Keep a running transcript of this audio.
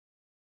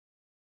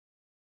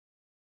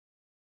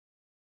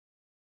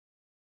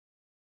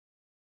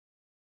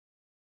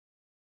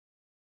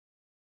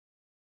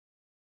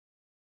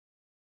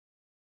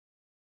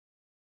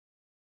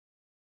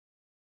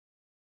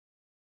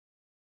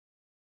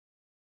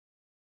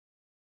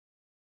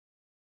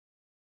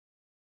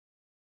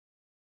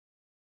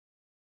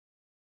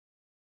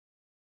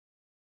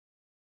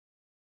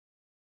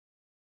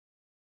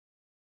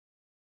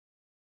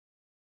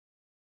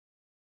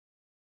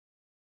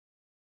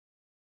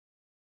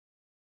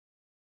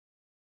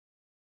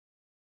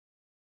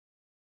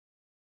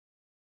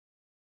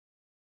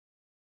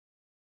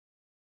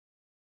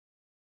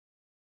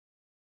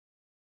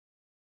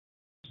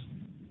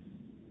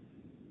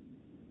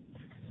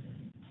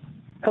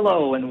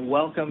Hello and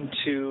welcome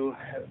to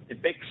the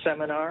BIC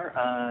seminar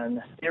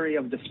on theory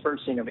of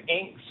dispersing of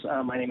inks.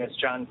 My name is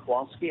John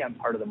Kowalski. I'm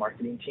part of the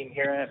marketing team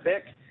here at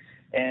BIC.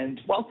 And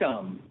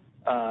welcome.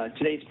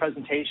 Today's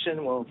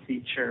presentation will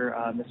feature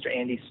Mr.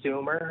 Andy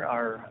Stummer,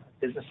 our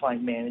business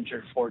line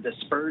manager for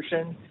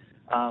Dispersion,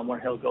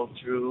 where he'll go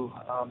through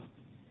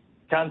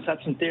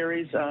concepts and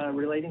theories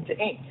relating to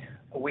ink.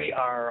 We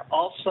are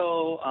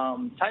also,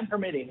 time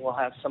permitting, we'll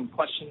have some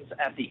questions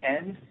at the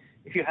end.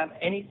 If you have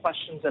any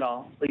questions at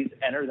all, please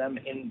enter them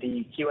in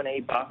the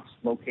Q&A box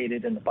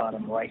located in the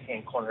bottom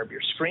right-hand corner of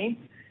your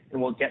screen, and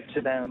we'll get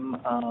to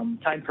them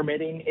time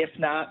permitting. If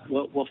not,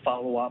 we'll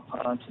follow up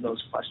to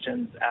those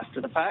questions after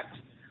the fact.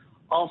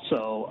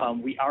 Also,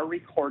 we are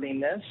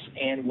recording this,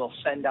 and we'll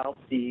send out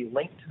the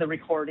link to the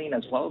recording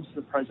as well as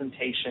the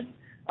presentation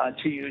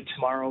to you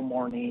tomorrow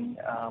morning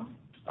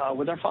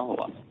with our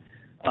follow-up.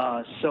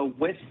 So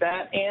with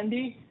that,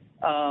 Andy,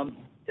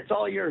 it's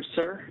all yours,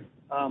 sir.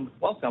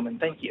 Welcome and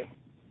thank you.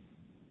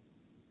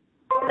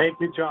 Thank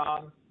you,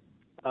 John.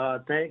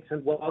 Thanks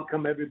and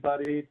welcome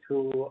everybody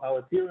to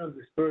our theory on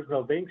dispersion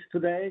of inks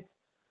today.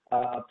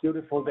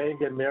 Beautiful day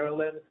here in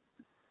Maryland,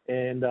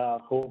 and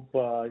hope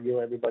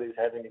everybody's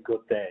having a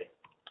good day.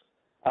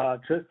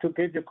 Just to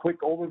give you a quick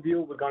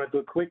overview, we're going to do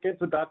a quick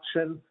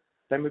introduction,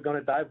 then we're going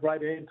to dive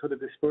right into the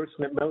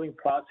dispersion and milling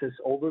process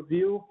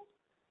overview.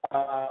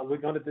 We're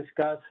going to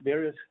discuss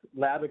various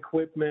lab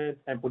equipment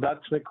and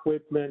production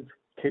equipment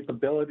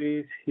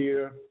capabilities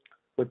here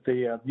with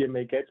the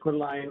VMA Getzmann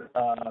line,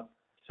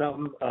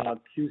 some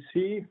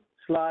QC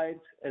slides,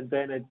 and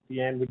then at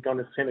the end we're going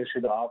to finish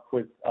it off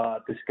with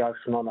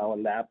discussion on our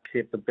lab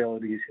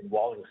capabilities in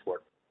Wallingford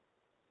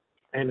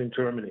and in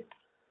Germany.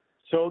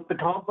 So the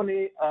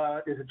company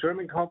is a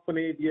German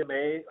company,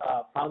 VMA,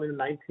 founded in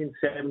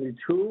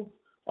 1972,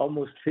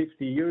 almost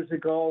 50 years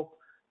ago,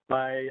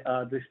 by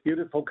this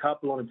beautiful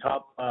couple on the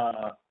top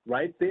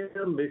right there,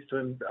 Mr.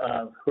 and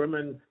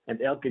Hermann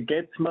and Elke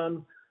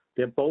Getzmann.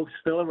 They're both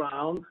still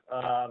around.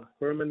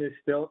 Hermann is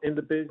still in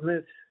the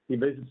business. He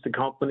visits the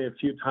company a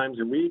few times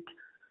a week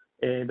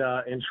and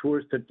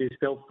ensures that they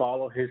still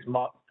follow his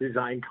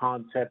design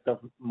concept of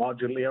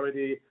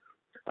modularity.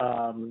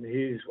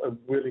 He's a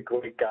really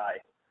great guy.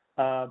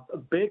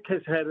 BIC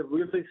has had a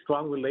really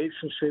strong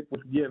relationship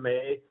with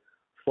VMA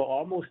for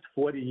almost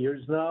 40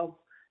 years now,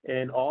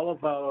 and all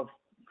of our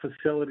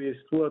facilities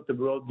throughout the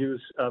world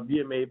use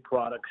VMA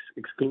products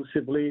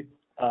exclusively.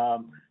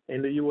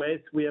 In the U.S.,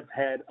 we have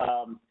had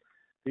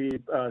the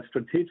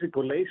strategic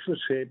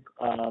relationship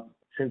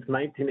since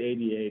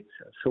 1988.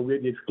 So we're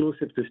the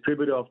exclusive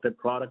distributor of the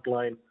product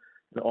line,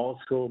 and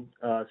also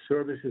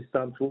services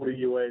done through the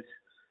U.S.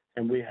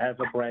 And we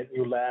have a brand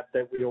new lab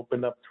that we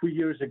opened up 2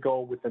 years ago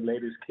with the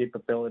latest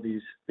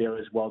capabilities there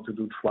as well to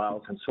do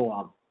trials and so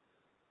on.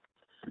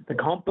 The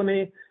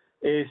company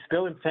is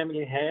still in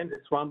family hands.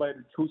 It's run by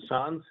the two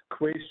sons,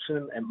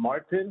 Christian and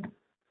Martin,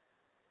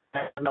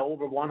 and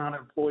over 100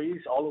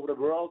 employees all over the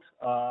world,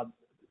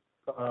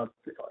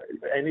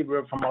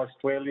 anywhere from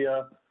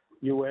Australia,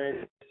 US,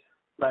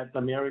 Latin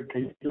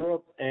America,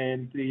 Europe,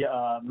 and they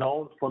are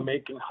known for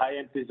making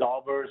high-end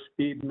dissolvers,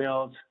 bead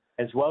mills,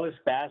 as well as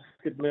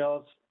basket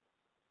mills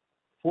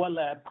for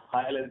lab,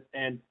 pilot,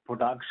 and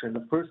production.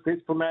 The first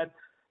Dispermat,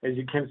 as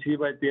you can see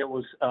right there,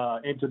 was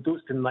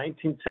introduced in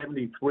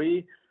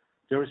 1973.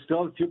 There are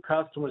still a few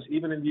customers,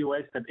 even in the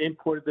U.S., that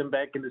imported them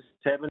back in the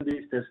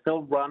 70s. They're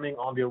still running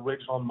on the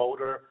original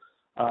motor.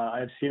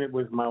 I've seen it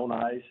with my own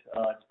eyes.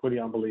 It's pretty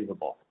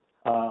unbelievable.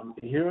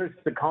 Here is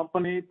the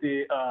company.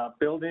 The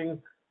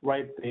building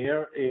right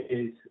there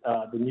is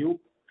the new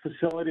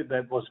facility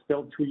that was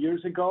built 2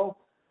 years ago.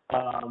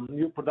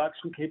 New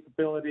production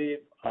capability.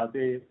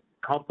 The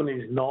company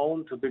is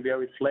known to be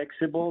very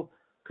flexible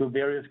to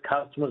various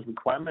customers'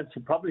 requirements.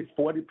 So probably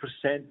 40%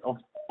 of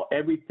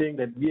everything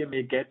that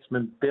VMA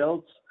Getzmann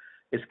builds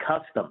is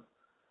custom.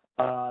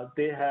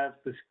 They have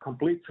this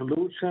complete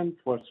solution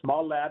for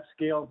small lab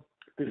scale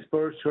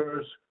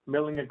dispersers,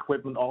 milling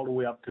equipment, all the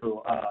way up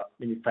to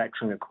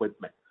manufacturing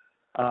equipment.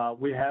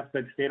 We have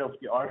that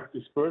state-of-the-art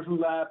dispersion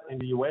lab in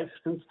the U.S.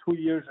 since 2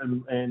 years,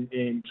 and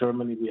in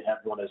Germany we have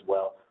one as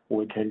well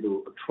where we can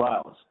do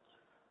trials.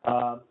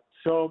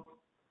 So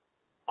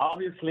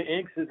obviously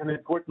inks is an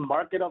important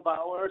market of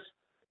ours,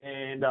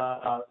 and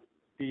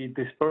the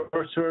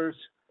dispersers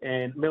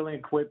and milling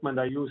equipment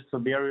are used for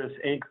various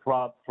ink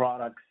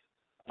products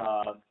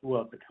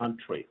throughout the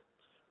country.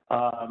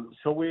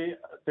 So we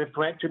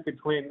differentiate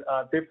between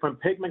different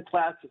pigment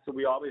classes. So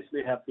we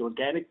obviously have the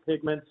organic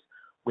pigments,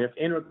 we have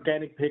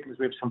inorganic pigments,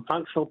 we have some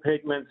functional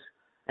pigments,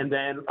 and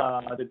then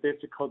the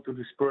difficult to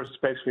disperse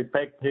special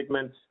effect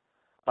pigments.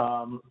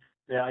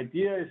 The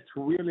idea is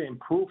to really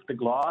improve the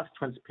gloss,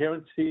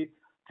 transparency,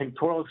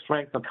 tinctorial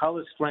strength, or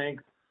color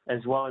strength,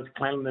 as well as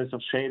cleanliness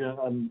of shade,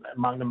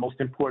 among the most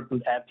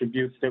important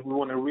attributes that we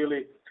want to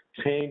really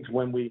change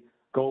when we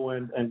go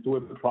in and do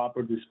a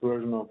proper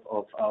dispersion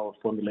of our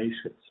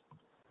formulations.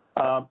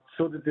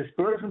 So the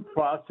dispersion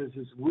process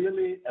is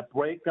really a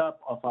breakup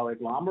of our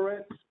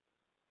agglomerates.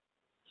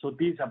 So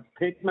these are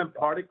pigment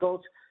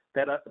particles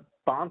that are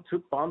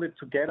bonded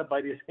together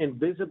by these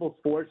invisible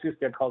forces.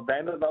 They're called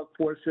van der Waals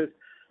forces,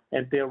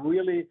 and they're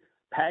really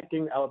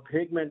packing our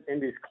pigment in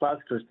these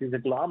clusters, these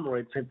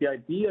agglomerates. And the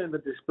idea in the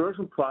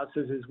dispersion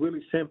process is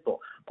really simple.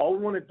 All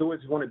we want to do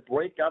is we want to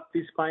break up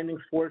these binding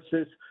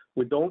forces.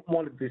 We don't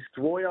want to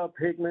destroy our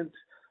pigments.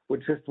 We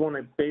just want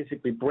to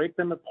basically break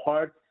them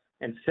apart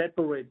and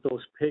separate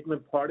those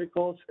pigment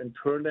particles and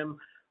turn them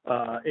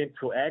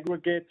into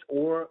aggregates,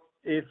 or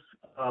if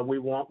we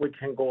want, we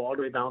can go all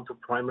the way down to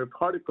primary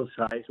particle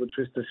size, which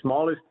is the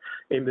smallest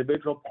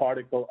individual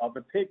particle of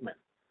a pigment.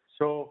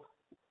 So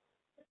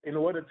in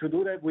order to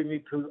do that, we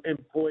need to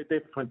employ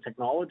different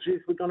technologies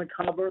we're going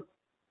to cover.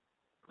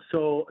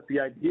 So the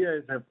idea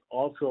is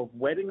also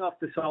wetting of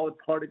the solid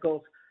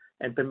particles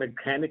and the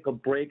mechanical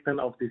breakdown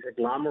of these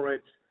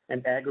agglomerates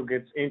and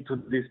aggregates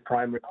into these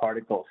primary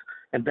particles.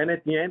 And then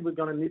at the end, we're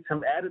going to need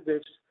some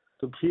additives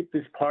to keep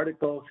these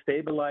particles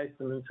stabilized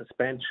and in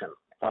suspension.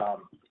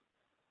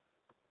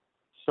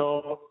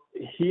 So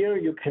here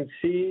you can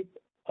see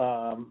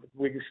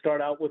we can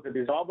start out with the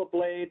dissolver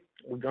blade.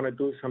 We're going to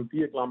do some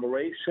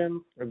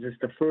de-agglomeration, which is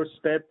the first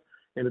step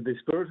in the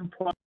dispersion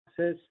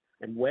process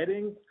and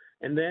wetting.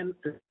 And then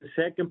the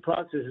second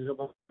process is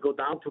going to go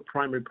down to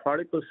primary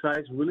particle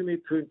size. We really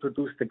need to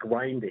introduce the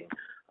grinding,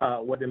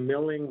 with the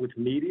milling with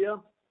media.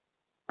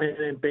 And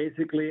then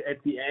basically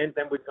at the end,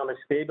 then we're going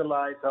to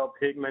stabilize our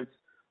pigments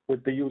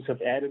with the use of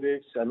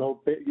additives. I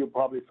know you're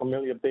probably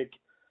familiar, BIC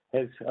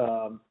has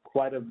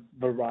quite a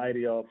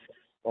variety of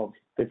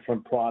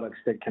different products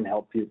that can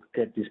help you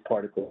get these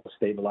particles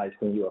stabilized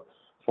in your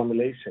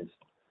formulations.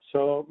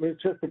 So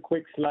it's just a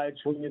quick slide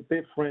showing you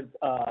different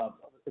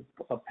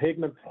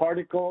pigment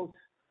particles,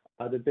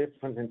 the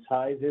different in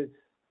sizes.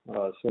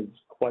 So it's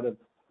quite a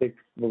big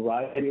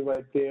variety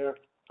right there.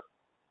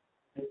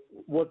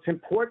 What's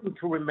important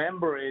to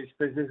remember is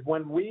this is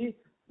when we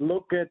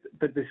look at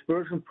the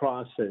dispersion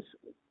process,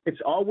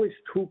 it's always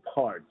two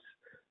parts.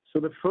 So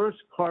the first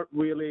part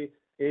really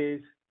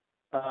is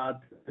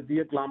the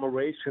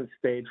de-agglomeration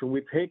stage, when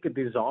we take a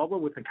dissolver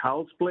with a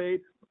cow's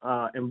blade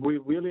and we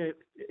really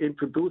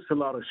introduce a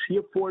lot of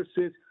shear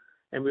forces,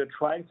 and we're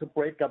trying to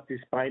break up these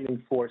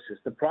binding forces.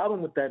 The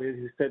problem with that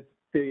is that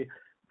the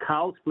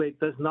cow's blade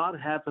does not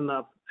have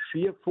enough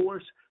shear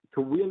force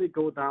to really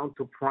go down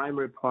to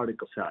primary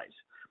particle size.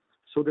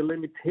 So the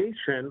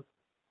limitation,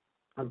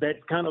 that's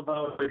kind of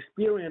our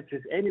experience,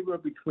 is anywhere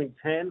between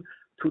 10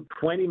 to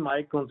 20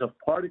 microns of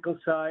particle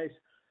size,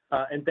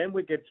 and then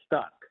we get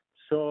stuck.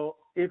 So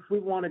if we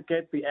want to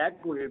get the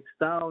aggregates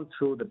down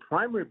to the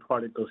primary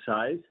particle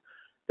size,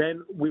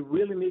 then we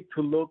really need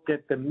to look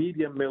at the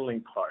media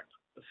milling part.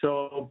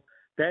 So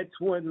that's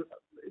when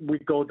we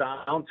go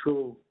down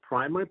to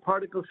primary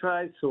particle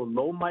size, so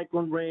low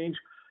micron range.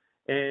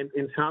 And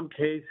in some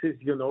cases,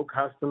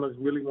 customers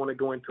really want to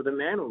go into the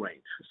nano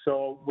range.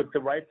 So with the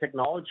right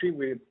technology,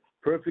 we're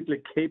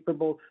perfectly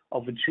capable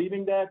of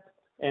achieving that.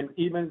 And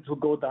even to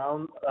go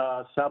down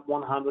sub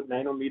 100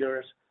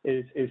 nanometers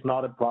is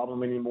not a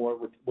problem anymore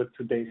with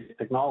today's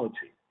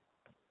technology.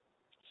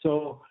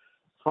 So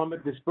from a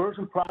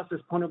dispersion process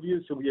point of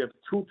view, so we have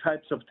two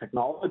types of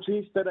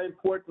technologies that are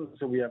important.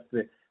 So we have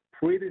the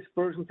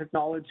pre-dispersion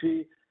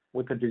technology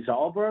with the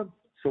dissolver.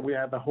 So we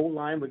have a whole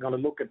line. We're going to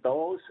look at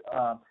those.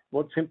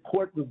 What's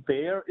important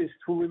there is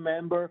to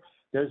remember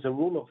there's a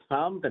rule of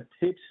thumb that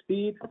tip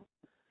speed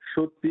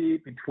should be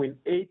between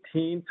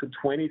 18 to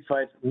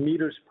 25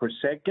 meters per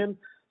second.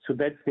 So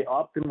that's the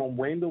optimum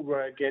window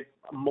where I get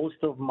most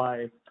of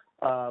my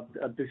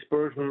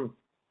dispersion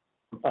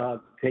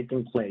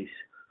taking place.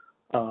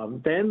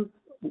 Then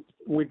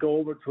we go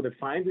over to the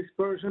fine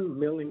dispersion,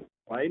 milling,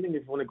 grinding.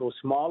 If we want to go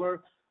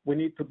smaller, we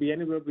need to be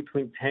anywhere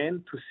between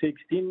 10 to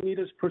 16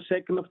 meters per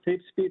second of tip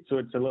speed, so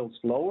it's a little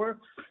slower.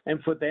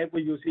 And for that,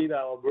 we use either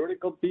our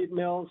vertical bead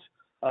mills,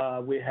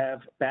 we have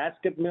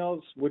basket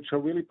mills, which are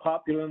really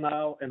popular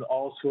now, and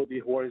also the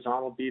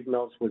horizontal bead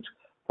mills, which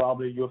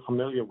probably you're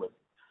familiar with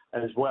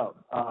as well.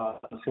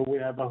 So we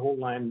have a whole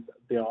line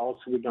there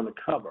also we're going to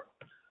cover.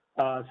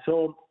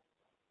 So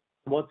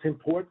what's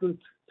important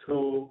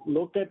to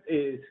look at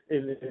is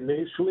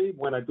initially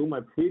when I do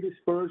my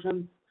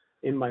pre-dispersion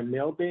in my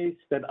mill base,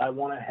 that I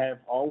want to have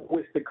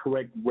always the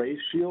correct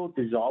ratio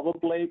dissolver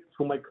blade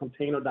to my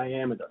container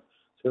diameter.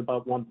 So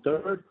about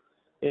 1/3.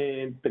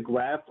 And the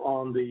graph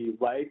on the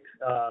right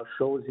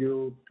shows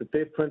you the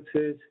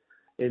differences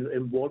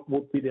in what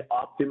would be the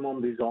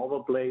optimum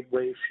dissolver blade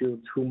ratio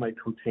to my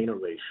container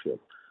ratio.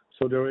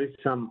 So there is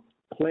some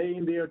play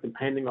in there,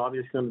 depending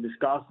obviously on the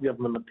viscosity of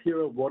my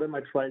material, what am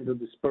I trying to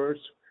disperse,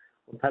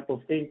 what type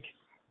of ink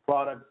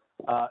product,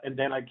 and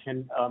then I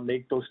can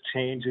make those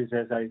changes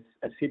as I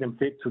see them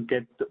fit to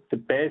get the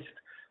best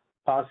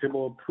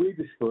possible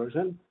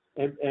pre-dispersion.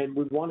 And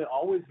we want to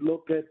always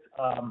look at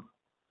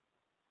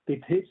the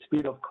tip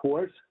speed, of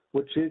course,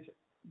 which is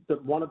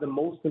one of the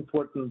most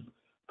important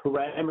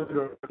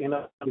parameters in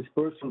a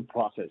dispersion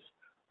process,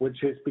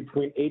 which is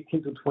between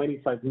 18 to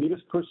 25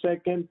 meters per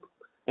second.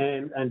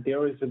 And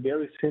there is a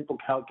very simple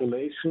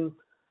calculation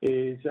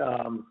is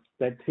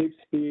that tip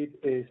speed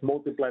is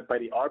multiplied by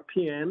the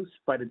RPMs,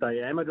 by the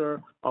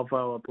diameter of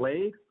our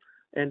blade,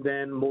 and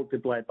then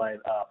multiplied by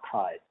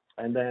pi.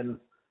 And then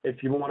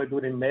if you want to do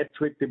it in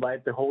metric,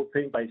 divide the whole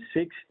thing by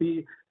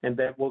 60, and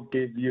that will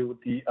give you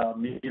the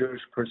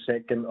meters per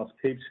second of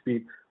tip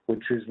speed,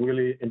 which is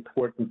really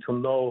important to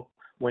know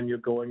when you're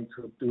going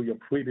to do your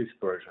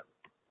pre-dispersion.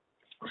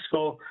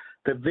 So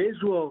the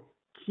visual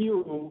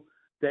cue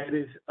that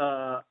is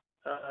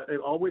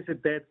always a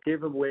dead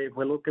giveaway if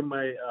I look at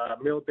my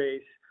mill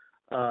base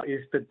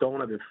is the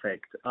donut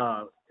effect.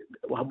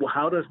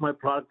 How does my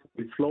product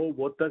flow?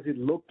 What does it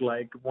look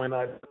like when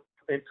I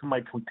into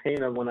my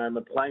container when I'm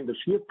applying the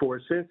shear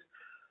forces?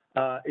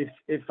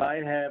 If I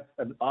have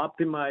an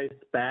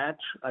optimized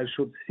batch, I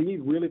should see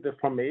really the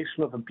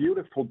formation of a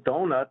beautiful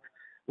donut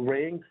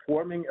ring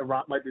forming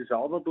around my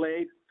dissolver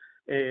blade,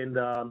 and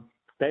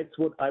that's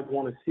what I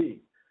want to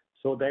see.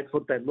 So that's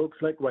what that looks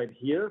like right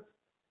here.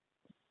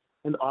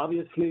 And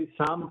obviously,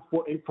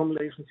 for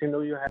formulations,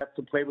 you have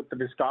to play with the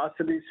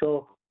viscosity.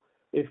 So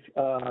if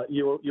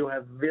you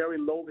have very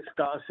low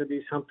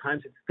viscosity,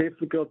 sometimes it's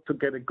difficult to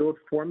get a good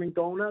forming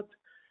donut.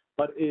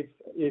 But if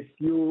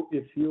you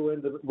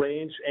in the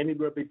range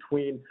anywhere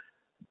between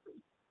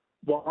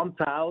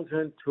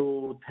 1,000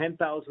 to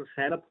 10,000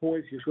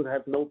 centipoise, you should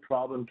have no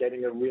problem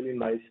getting a really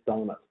nice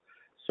donut.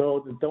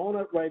 So the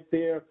donut right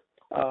there,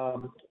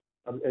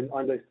 and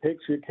on this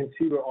picture, you can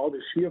see where all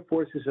the shear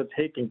forces are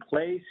taking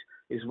place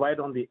is right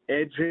on the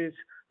edges,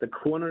 the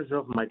corners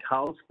of my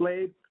cow's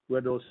blade,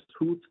 where those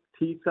two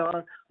teeth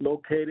are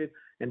located,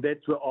 and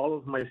that's where all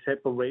of my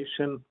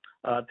separation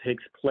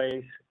takes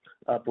place,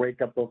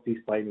 breakup of these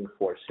binding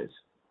forces.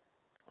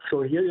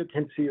 So here you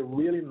can see a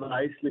really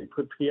nicely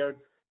prepared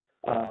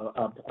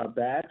a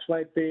batch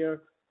right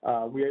there.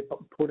 We are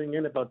putting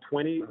in about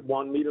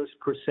 21 meters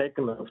per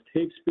second of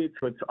tape speed,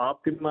 so it's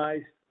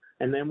optimized.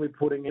 And then we're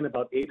putting in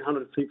about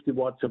 850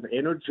 watts of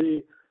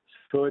energy.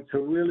 So it's a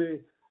really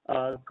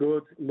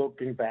good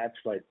looking batch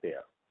right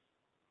there.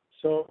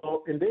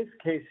 So in this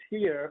case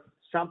here,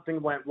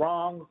 something went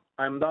wrong.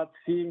 I'm not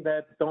seeing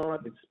that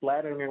donut, it's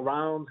splattering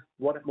around.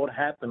 What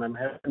happened? I'm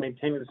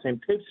maintaining the same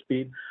tip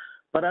speed,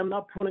 but I'm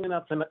not putting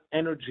enough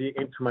energy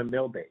into my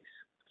mill base.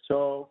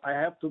 So I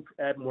have to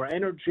add more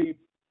energy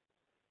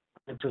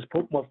and just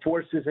put more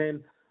forces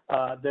in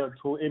there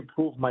to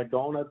improve my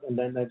donut, and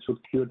then that should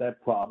cure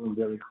that problem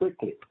very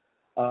quickly.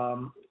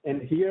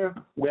 And here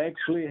we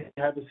actually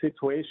have a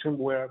situation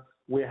where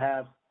we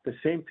have the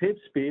same tip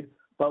speed,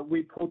 but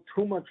we put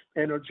too much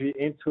energy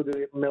into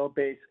the mill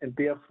base, and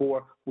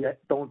therefore we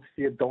don't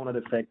see a donut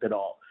effect at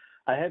all.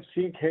 I have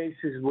seen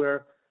cases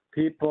where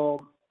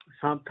people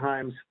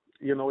sometimes,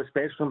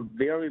 especially on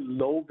very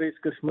low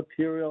viscous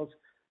materials,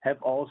 have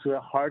also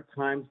a hard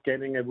time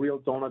getting a real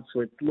donut,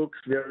 so it looks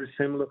very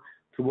similar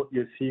to what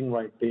you're seeing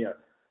right there.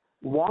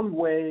 One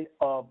way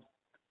of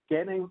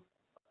getting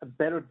a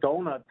better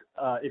donut,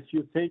 if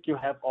you think you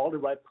have all the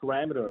right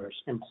parameters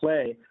in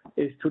play,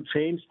 is to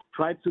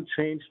try to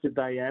change the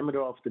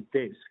diameter of the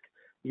disc.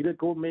 Either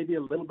go maybe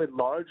a little bit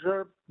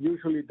larger,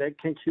 usually that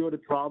can cure the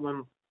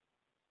problem,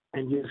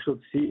 and you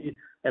should see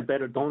a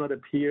better donut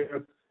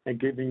appear and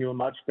giving you a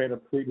much better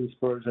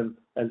pre-dispersion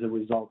as a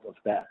result of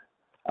that.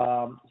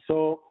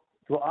 So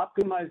to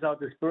optimize our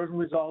dispersion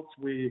results,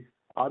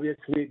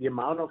 obviously the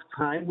amount of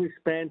time we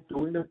spend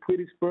doing the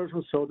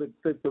pre-dispersion, so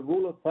the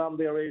rule of thumb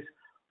there is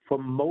for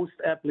most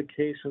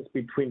applications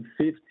between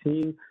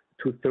 15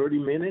 to 30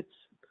 minutes.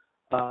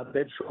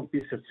 That should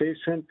be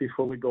sufficient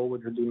before we go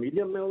with the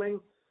medium milling.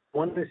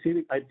 Want to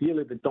see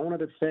ideally the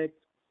donut effect,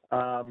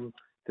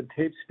 the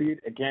tape speed,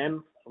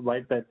 again,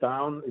 write that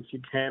down if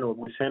you can, or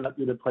we send out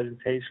you the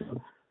presentation.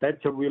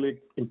 That's a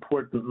really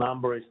important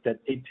number, is that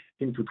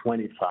 18 to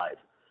 25.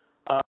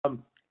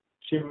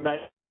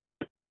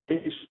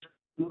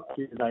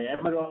 The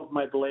diameter of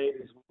my blade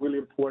is really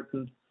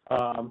important,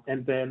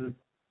 and then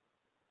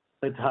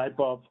the type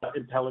of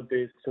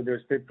IntelliDisc. So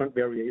there's different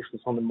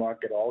variations on the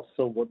market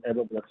also,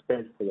 whatever works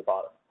best for the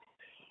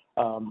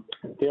bottom.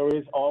 There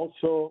is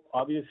also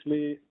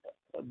obviously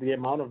the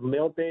amount of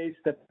mill base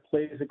that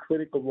plays a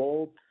critical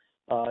role.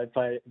 If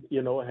I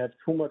have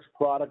too much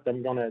product,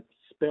 I'm going to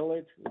spill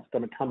it. It's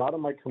going to come out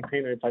of my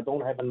container. If I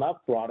don't have enough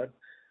product,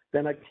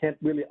 then I can't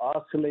really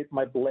oscillate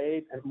my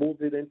blade and move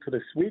it into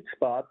the sweet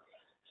spot.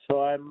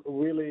 So I'm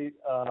really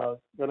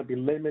going to be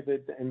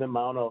limited in the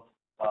amount of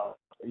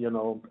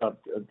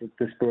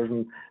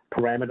dispersion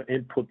parameter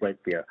input right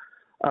there.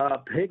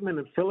 Pigment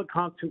and filler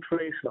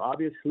concentration,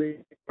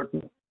 obviously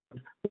important.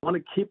 We want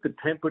to keep the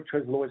temperature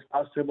as low as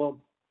possible.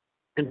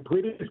 In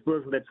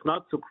pre-dispersion, that's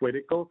not so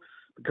critical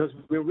because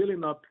we're really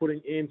not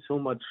putting in so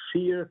much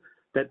shear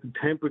that the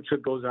temperature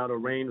goes out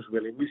of range,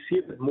 really. We see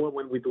it more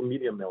when we do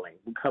medium milling.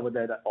 We cover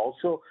that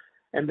also.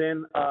 And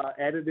then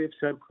additives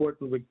are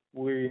important.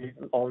 We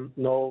all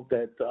know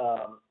that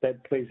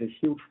that plays a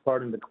huge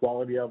part in the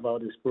quality of our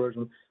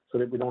dispersion so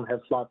that we don't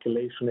have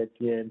flocculation at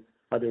the end.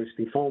 There's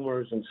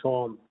defoamers and so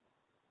on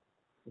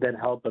that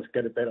help us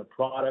get a better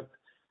product.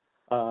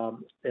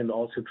 and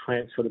also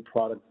transfer the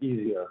product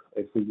easier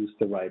if we use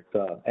the right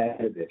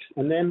additives.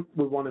 And then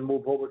we want to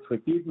move over to a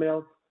bead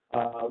mill,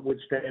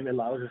 which then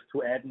allows us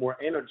to add more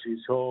energy.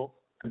 So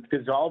the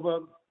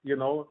dissolver,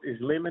 is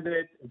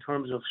limited in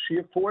terms of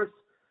shear force.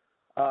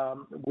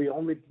 We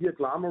only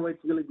deagglomerate,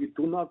 really. We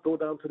do not go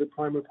down to the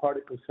primary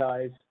particle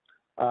size.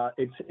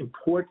 It's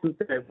important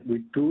that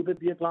we do the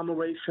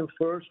deagglomeration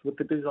first with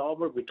the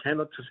dissolver. We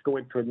cannot just go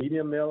into a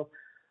medium mill.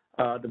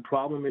 The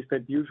problem is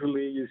that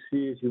usually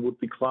you would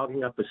be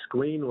clogging up a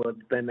screen or a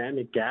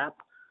dynamic gap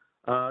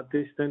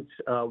distance,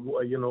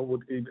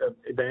 would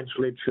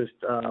eventually just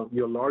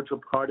your larger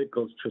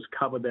particles just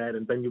cover that,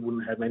 and then you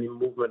wouldn't have any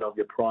movement of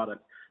your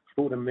product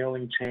through the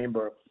milling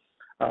chamber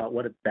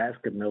or the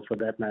basket mill for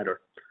that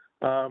matter.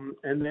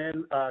 And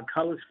then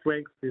color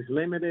strength is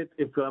limited.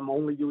 If I'm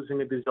only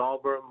using a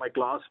dissolver, my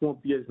gloss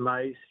won't be as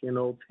nice,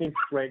 tint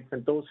strength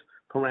and those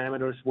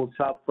parameters will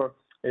suffer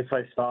if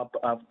I stop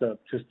after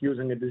just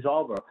using a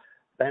dissolver.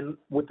 Then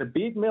with the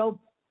bead mill,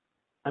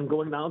 I'm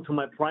going down to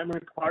my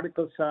primary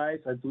particle size.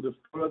 I do the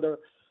further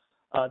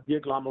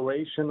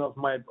deagglomeration of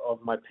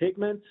my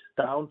pigments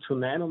down to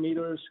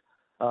nanometers,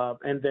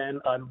 and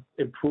then I'm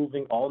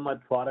improving all my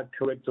product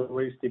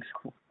characteristics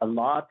a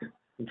lot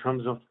in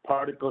terms of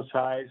particle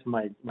size,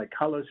 my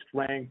color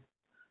strength,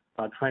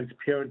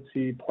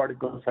 transparency,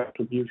 particle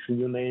distribution,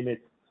 you name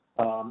it.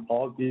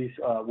 All these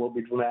will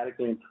be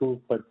dramatically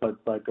improved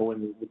by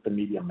going with the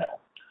medium mill.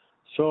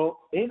 So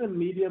in a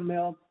medium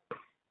mill,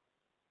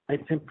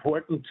 it's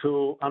important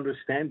to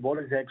understand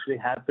what is actually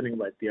happening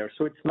right there.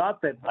 So it's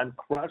not that I'm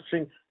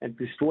crushing and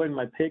destroying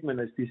my pigment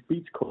as these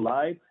beads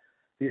collide.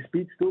 These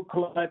beads do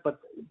collide, but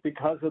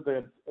because of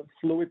the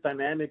fluid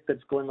dynamic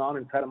that's going on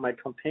inside of my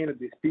container,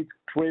 these beads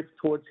drift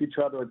towards each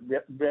other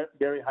at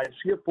very high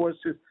shear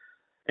forces,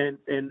 and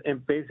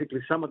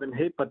basically some of them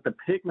hit, but the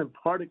pigment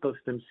particles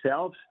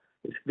themselves,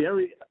 it's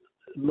very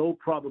low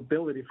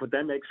probability for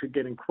them actually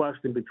getting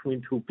crushed in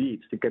between two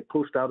beads to get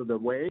pushed out of the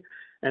way.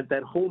 And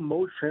that whole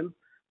motion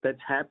that's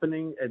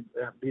happening at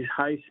these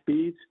high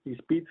speeds, these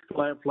beads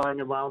flying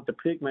around the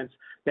pigments,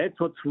 that's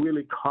what's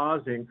really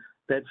causing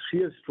that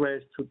shear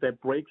stress that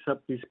breaks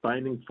up these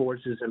binding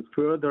forces and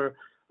further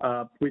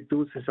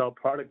reduces our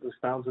particles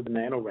down to the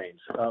nano range,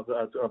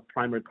 of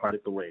primary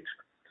particle range.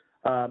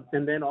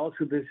 And then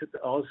also this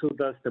also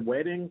does the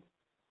wetting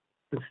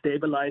and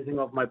stabilizing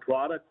of my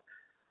product.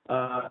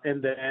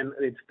 And then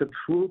it's the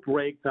true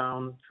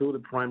breakdown to the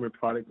primary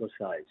particle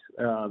size,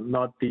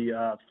 not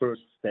the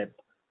first step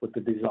with the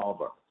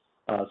dissolver.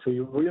 So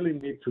you really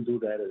need to do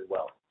that as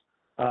well.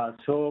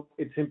 So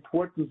it's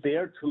important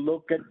there to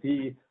look at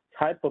the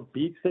type of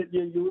beads that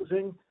you're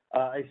using.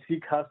 I see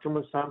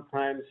customers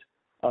sometimes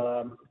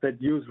that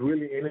use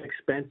really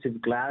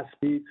inexpensive glass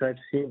beads. I've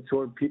seen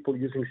sort of people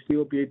using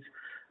steel beads.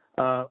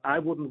 I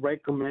wouldn't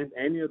recommend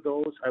any of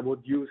those. I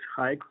would use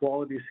high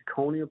quality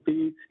zirconia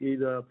beads,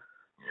 either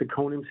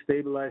zirconium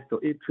stabilized or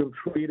yttrium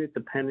treated,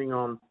 depending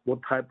on what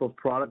type of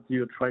product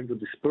you're trying to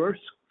disperse.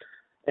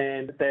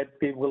 And that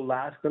they will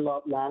last a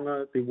lot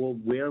longer. They will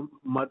wear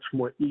much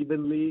more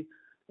evenly,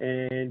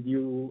 and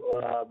you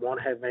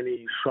won't have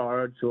any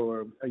shards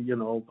or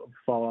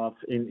fall off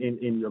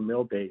in your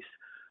mill base,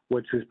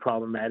 which is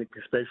problematic,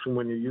 especially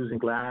when you're using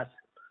glass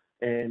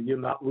and you're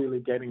not really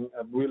getting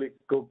a really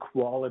good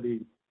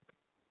quality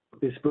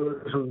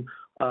dispersion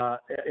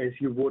as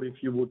you would if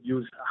you would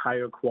use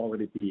higher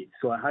quality beads.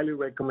 So I highly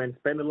recommend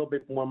spend a little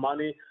bit more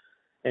money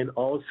and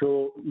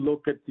also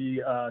look at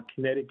the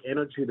kinetic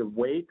energy. The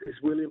weight is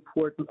really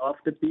important of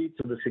the beads.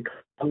 So the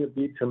zirconia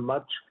beads are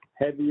much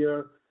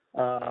heavier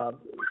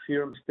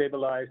serum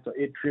stabilized or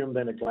yttrium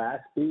than a glass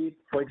bead,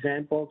 for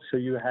example. So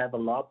you have a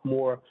lot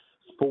more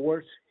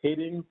force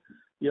hitting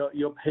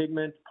your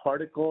pigment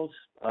particles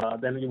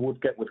than you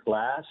would get with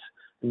glass.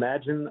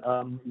 Imagine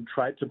you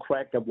try to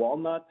crack a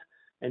walnut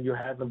and you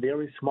have a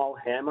very small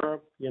hammer,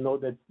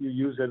 that you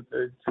use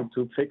it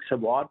to fix a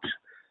watch.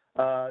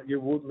 You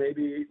would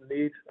maybe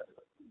need,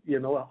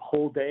 a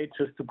whole day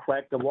just to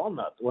crack the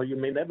walnut, or you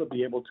may never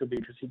be able to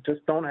because you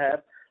just don't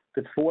have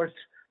the force,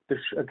 the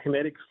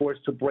kinetic force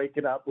to break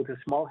it up with a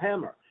small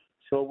hammer.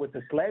 So with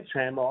a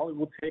sledgehammer, all it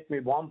would take me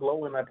one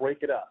blow and I break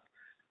it up.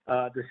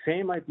 The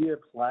same idea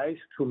applies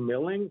to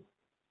milling.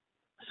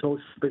 So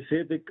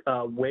specific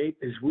weight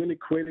is really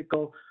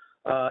critical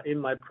in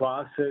my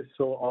process.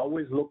 So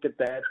always look at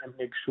that and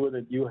make sure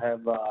that you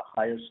have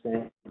higher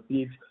standard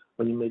beads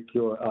when you make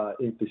your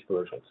ink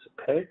dispersions,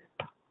 okay?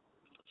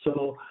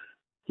 So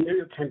here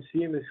you can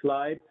see in the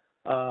slide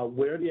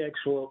where the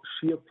actual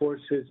shear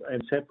forces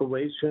and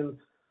separation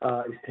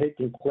is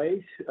taking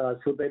place.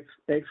 So that's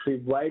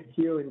actually right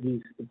here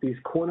in these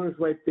corners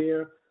right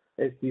there.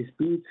 As these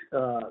beads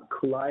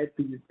collide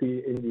in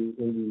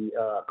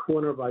the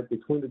corner right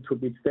between the two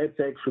beads, that's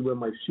actually where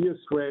my shear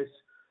stress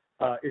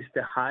is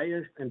the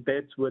highest, and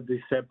that's where the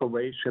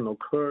separation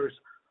occurs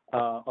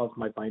of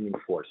my binding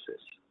forces,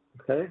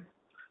 okay?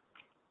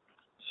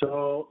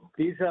 So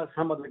these are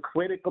some of the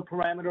critical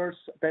parameters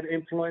that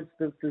influence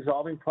the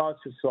dissolving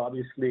process. So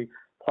obviously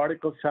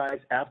particle size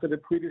after the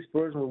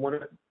pre-dispersion, we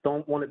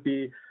don't want to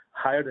be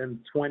higher than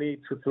 20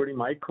 to 30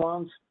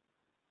 microns.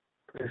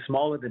 The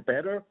smaller, the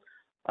better.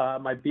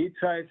 My bead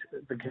size,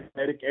 the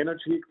kinetic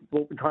energy,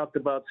 what we talked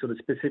about, so the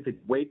specific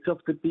weights of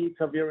the beads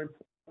are very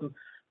important.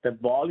 The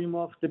volume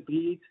of the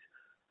beads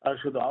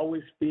should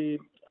always be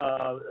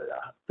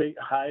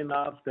high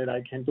enough that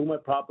I can do my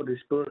proper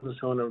dispersion.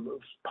 So on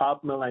a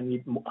pulp mill, I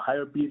need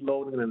higher bead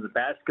loading than the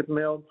basket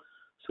mill.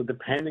 So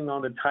depending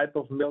on the type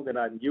of mill that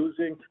I'm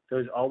using,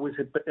 there's always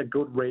a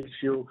good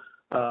ratio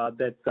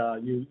that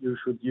you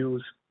should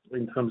use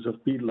in terms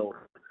of bead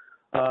loading.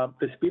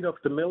 The speed of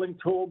the milling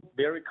tool,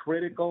 very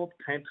critical,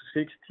 10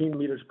 to 16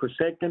 meters per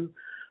second.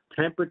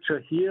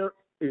 Temperature here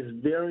is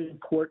very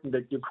important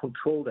that you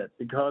control that,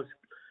 because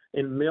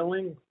in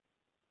milling,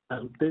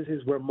 this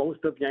is where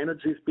most of the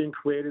energy is being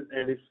created,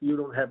 and if you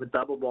don't have a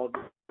double-walled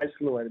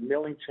vessel or a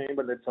milling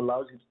chamber that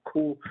allows you to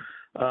cool,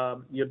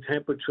 your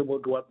temperature will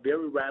go up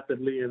very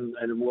rapidly, and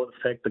it will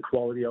affect the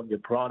quality of your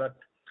product,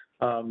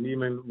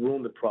 even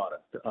ruin the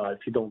product if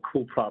you don't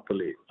cool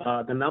properly.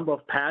 The number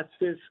of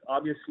passes,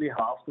 obviously,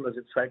 how often does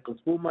it cycle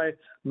through my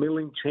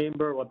milling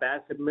chamber or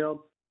basket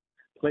mill,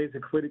 plays a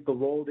critical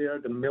role there.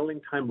 The milling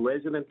time,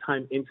 resident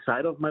time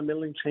inside of my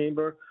milling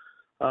chamber,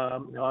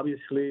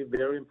 obviously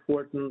very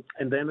important.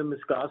 And then the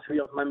viscosity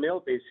of my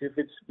mill base. If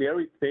it's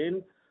very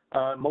thin,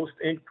 most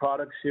ink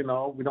products, we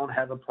don't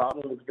have a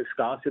problem with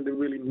viscosity,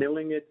 really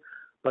milling it,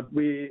 but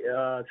we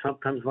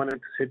sometimes run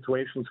into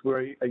situations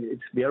where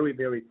it's very,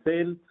 very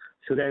thin.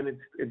 So then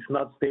it's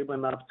not stable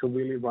enough to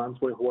really run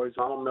through a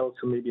horizontal mill.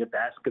 So maybe a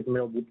basket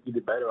mill would be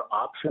the better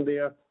option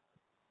there.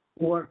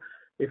 Or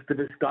if the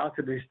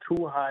viscosity is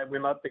too high,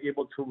 we're not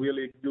able to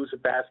really use a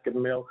basket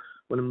mill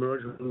or an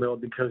immersion mill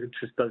because it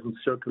just doesn't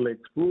circulate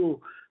through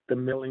the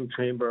milling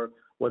chamber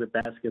or the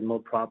basket mill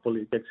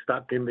properly. It gets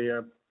stuck in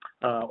there.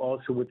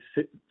 Also with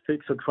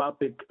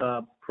thixotropic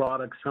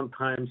products,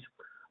 sometimes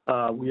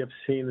we have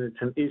seen it's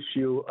an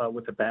issue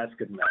with the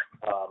basket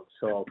mill.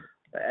 So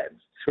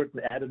certain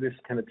additives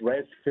can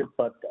address it,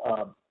 but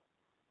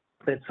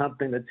that's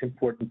something that's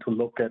important to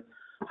look at.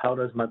 How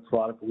does my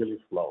product really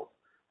flow?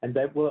 And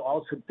that will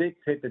also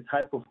dictate the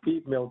type of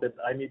feed mill that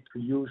I need to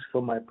use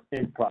for my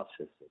ink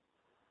processing.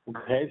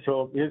 Okay,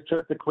 so here's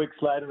just a quick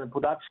slide on the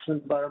production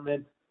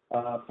environment.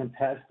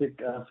 Fantastic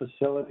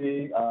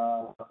facility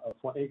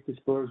for ink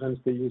dispersions.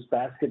 They use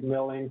basket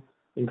milling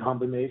in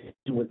combination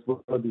with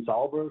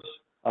dissolvers.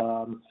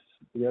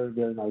 Very,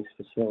 very nice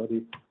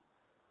facility.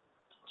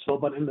 So,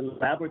 but in the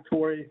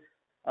laboratory,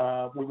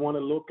 we want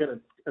to look at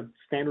a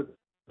standard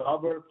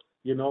dissolver.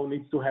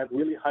 Needs to have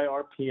really high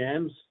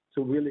RPMs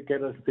to really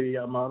get us the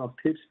amount of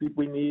tip speed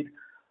we need.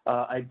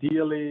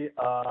 Ideally,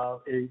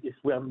 if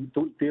we are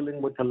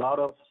dealing with a lot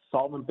of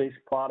solvent-based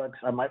products,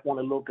 I might want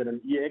to look at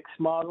an EX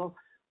model,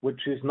 which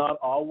is not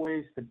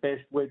always the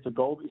best way to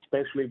go,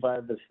 especially by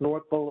the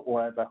snorkel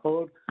or at the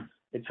hood.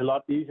 It's a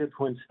lot easier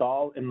to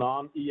install a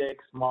non-EX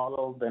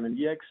model than an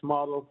EX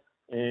model,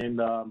 and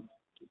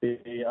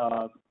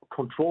the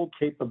control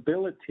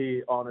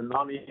capability on a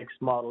non-EX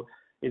model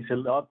is a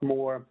lot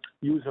more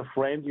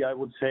user-friendly, I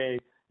would say,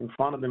 in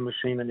front of the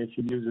machine than if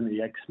you use an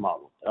EX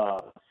model.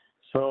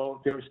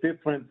 So there's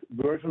different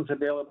versions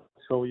available.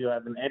 So you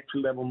have an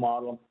entry-level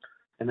model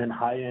and then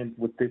high-end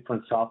with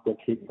different software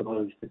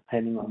capabilities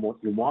depending on what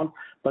you want.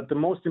 But the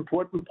most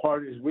important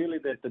part is really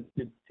that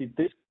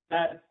this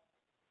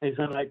is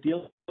an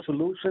ideal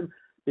solution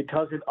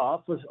because it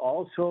offers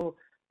also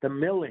the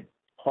milling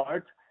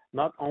part,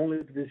 not only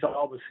the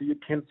dissolver. So you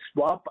can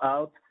swap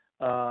out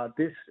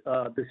this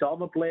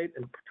dissolver blade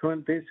and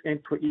turn this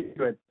into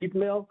either a bead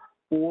mill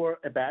or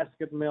a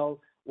basket mill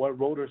or a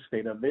rotor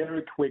stator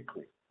very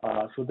quickly.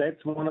 So that's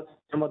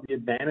some of the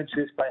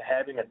advantages by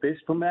having a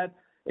Dispermat.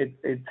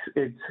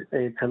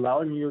 It's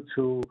allowing you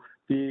to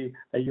be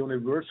a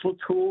universal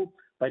tool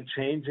by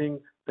changing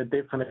the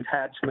different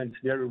attachments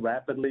very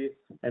rapidly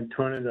and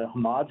turn it a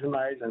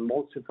homogenized and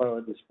emulsifier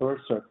or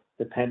disperser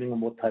depending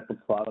on what type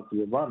of product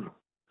you're running.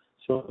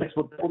 So that's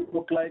what it would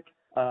look like.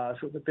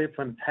 So the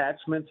different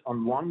attachments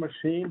on one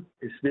machine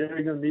is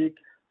very unique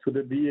to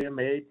the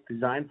VMA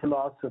design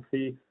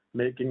philosophy,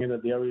 making it a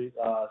very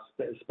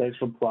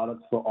special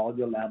product for all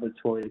your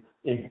laboratory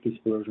ink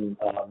dispersion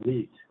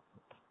needs.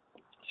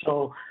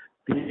 So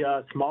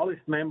the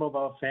smallest member of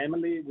our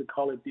family, we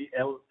call it the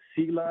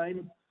LC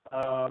line.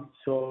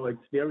 So it's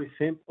very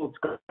simple. It's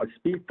got a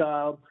speed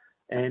dial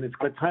and it's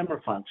got a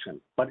timer function.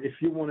 But if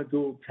you want to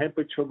do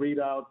temperature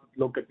readout,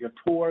 look at your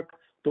torque,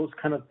 those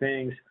kind of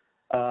things,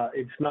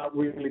 it's not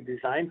really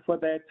designed for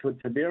that. So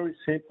it's a very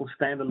simple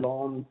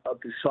standalone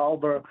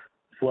dissolver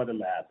for the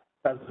lab.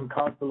 Doesn't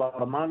cost a lot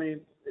of money.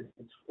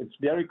 It's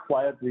very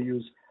quiet. We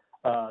use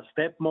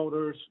step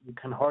motors. You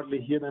can hardly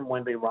hear them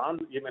when they run,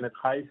 even at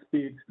high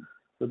speed.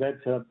 So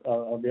that's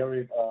a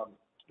very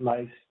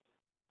nice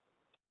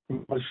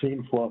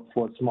machine for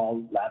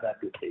small lab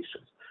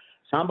applications.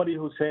 Somebody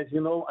who says,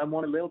 I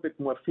want a little bit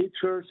more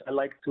features. I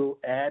like to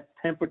add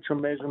temperature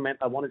measurement.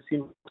 I want to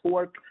see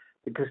torque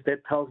because that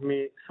tells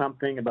me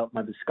something about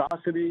my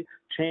viscosity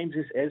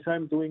changes as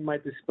I'm doing my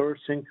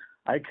dispersing.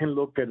 I can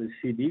look at a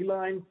CD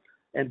line,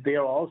 and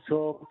there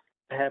also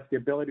have the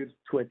ability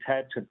to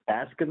attach a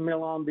basket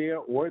mill on there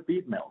or a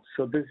bead mill.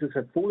 So this is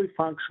a fully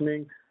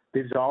functioning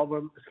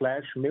dissolver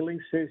 / milling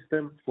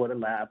system for the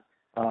lab,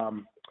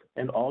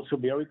 and also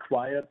very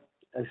quiet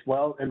as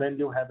well. And then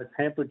you have a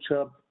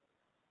temperature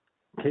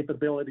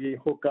capability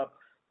hookup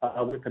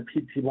with a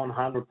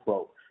PT100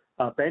 Pro.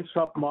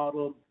 Benchtop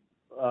model,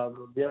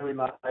 very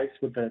nice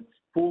with the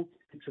full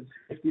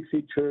safety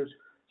features.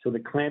 So the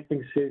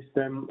clamping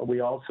system. We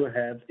also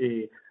have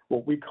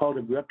what we call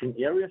the working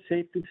area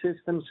safety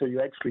system. So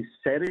you're actually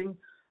setting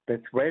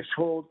the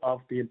threshold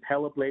of the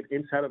impeller blade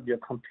inside of your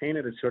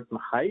container at a certain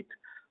height.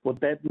 What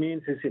that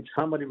means is if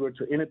somebody were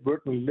to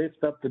inadvertently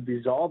lift up the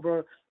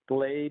dissolver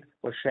blade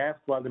or shaft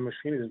while the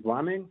machine is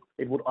running,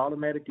 it would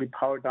automatically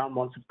power down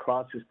once it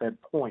crosses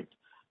that point.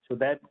 So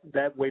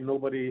that way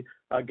nobody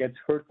gets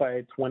hurt by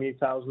a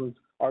 20,000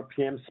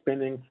 RPM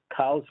spinning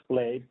cow's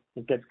blade.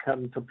 It gets cut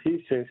into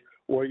pieces,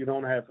 or you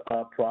don't have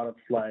product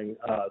flying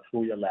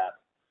through your lab.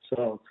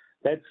 So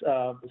that's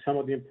some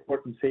of the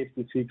important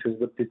safety features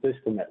with the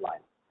Dispersion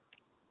line.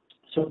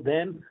 So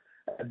then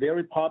a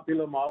very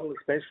popular model,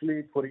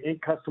 especially for the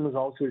ink customers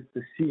also, is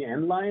the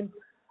CN line.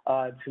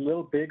 It's a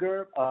little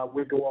bigger.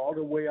 We go all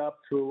the way up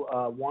to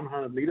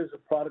 100 liters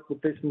of product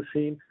with this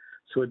machine.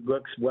 So it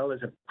works well as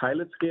a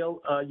pilot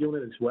scale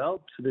unit as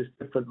well. So there's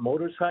different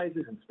motor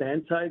sizes and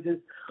stand sizes.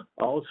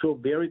 Also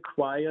very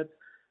quiet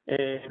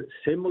and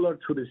similar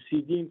to the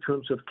CD in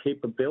terms of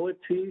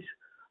capabilities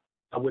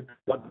with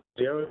what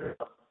there,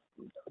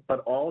 but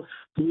also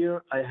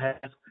here I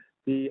have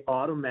the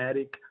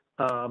automatic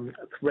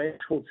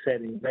threshold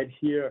setting right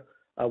here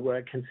where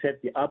I can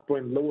set the upper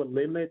and lower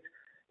limit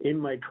in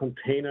my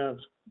container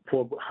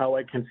for how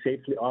I can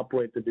safely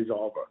operate the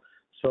dissolver.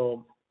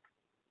 So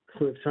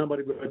if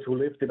somebody were to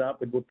lift it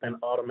up, it would then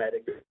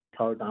automatically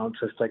power down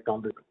just like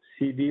on the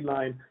CD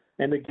line.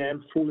 And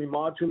again, fully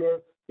modular,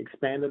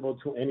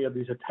 expandable to any of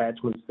these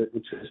attachments that we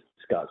just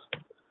discussed.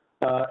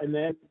 And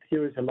then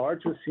here is a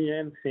larger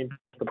CN, same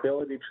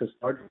capability, just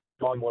larger,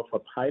 more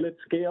for pilot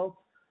scale.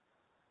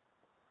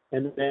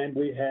 And then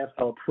we have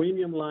our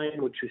premium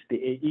line, which is the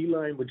AE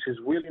line, which is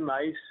really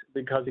nice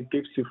because it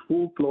gives you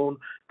full-blown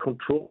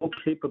control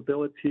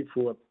capability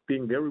for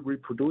being very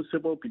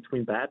reproducible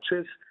between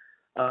batches.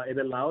 It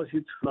allows you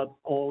to not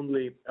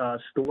only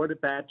store the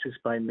batches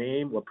by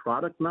name or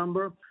product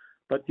number,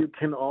 but you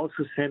can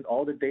also send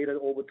all the data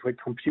over to a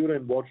computer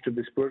and watch the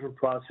dispersion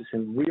process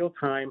in real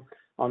time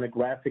on a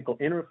graphical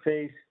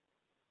interface.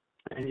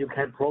 And you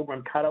can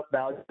program cutout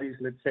values.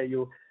 Let's say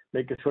you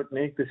make a certain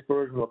ink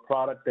dispersion or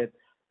product that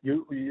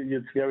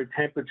it's very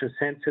temperature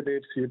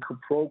sensitive, so you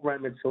could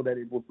program it so that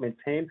it would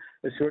maintain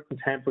a certain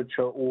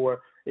temperature,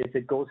 or if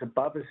it goes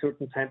above a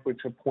certain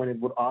temperature point, it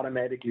would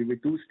automatically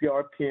reduce the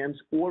RPMs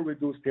or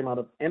reduce the amount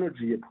of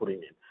energy you're putting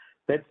in.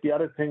 That's the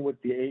other thing with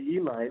the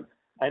AE line.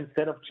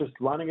 Instead of just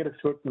running at a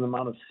certain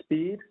amount of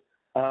speed,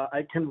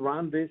 I can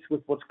run this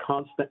with what's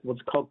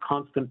called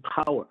constant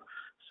power.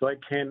 So I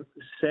can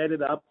set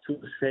it up to,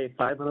 say,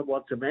 500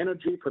 watts of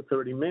energy for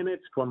 30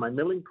 minutes for my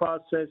milling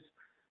process,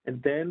 and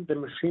then the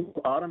machine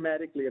will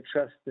automatically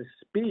adjust the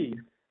speed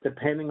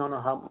depending on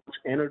how much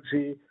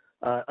energy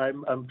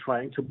I'm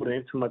trying to put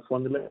into my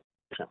formulation.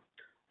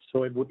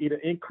 So it would either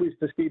increase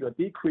the speed or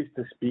decrease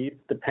the speed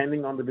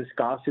depending on the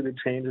viscosity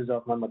changes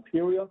of my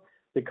material,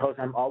 because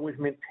I'm always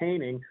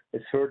maintaining a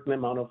certain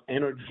amount of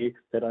energy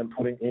that I'm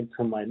putting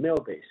into my mill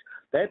base.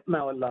 That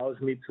now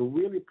allows me to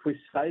really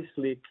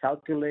precisely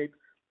calculate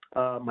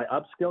my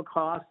upscale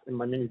cost and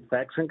my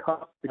manufacturing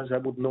cost, because I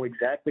would know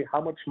exactly how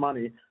much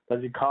money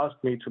does it cost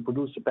me to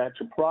produce a batch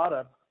of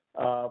product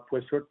for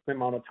a certain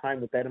amount of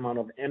time with that amount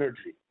of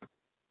energy.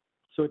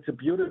 So it's a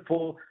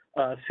beautiful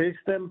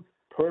system,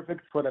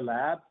 perfect for the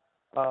lab,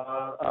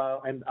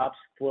 and up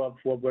for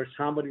where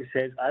somebody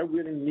says, I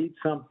really need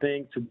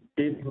something to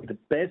give me the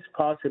best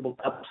possible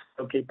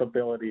upscale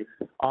capability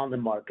on the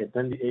market.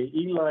 Then the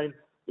AE line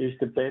is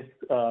the best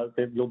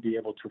that you'll be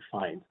able to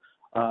find.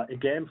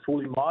 Again,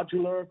 fully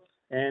modular,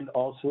 and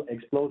also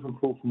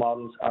explosion-proof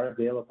models are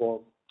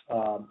available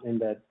in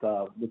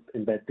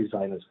that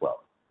design as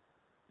well.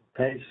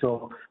 Okay,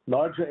 so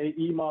larger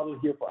AE model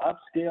here for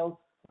upscale,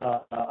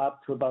 up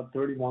to about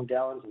 31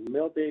 gallons of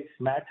mill base,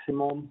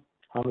 maximum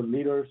 100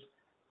 liters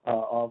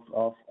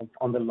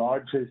on the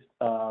largest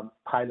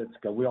pilot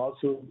scale. We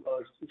also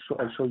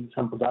I'll show you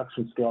some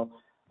production scale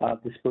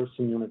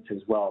dispersion units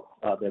as well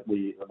that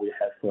we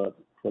have for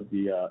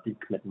the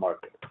inkjet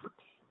market.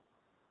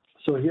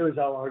 So here is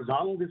our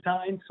horizontal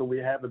design. So we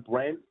have a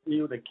brand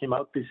new that came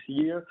out this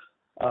year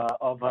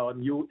of our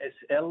new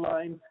SL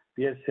line.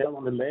 The SL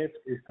on the left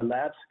is the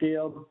lab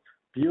scale,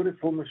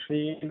 beautiful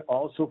machine,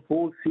 also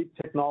full seat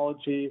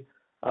technology,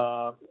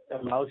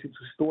 allows you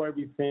to store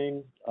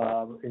everything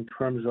in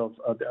terms of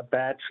a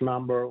batch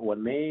number or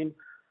name.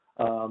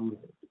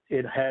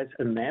 It has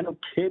a nano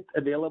kit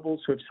available.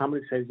 So if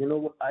somebody says, you know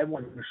what, I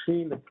want a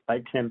machine that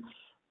I can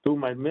do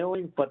my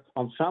milling, but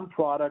on some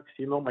products,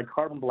 you know, my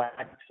carbon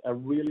blacks, I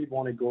really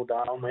want to go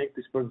down, make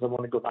dispersions, I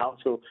want to go down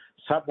to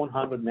sub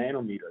 100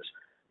 nanometers.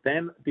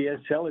 Then the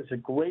SL is a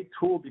great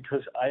tool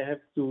because I have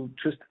to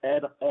just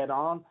add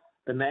on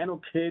the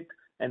nano kit,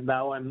 and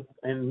now I'm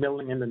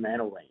milling in the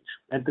nano range.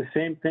 And the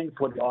same thing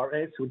for the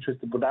RS, which is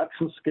the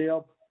production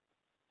scale.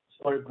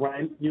 So I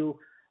grant you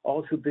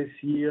also this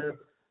year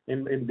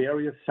in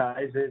various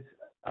sizes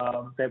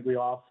that we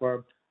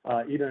offer,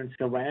 either in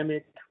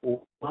ceramic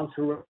or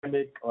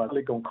non-ceramic or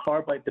silicon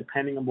carbide,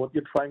 depending on what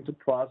you're trying to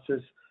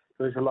process.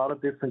 There's a lot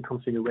of different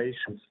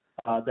configurations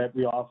that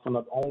we offer,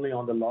 not only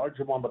on the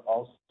larger one, but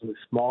also the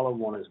smaller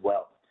one as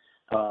well.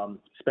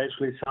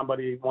 Especially if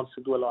somebody wants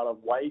to do a lot of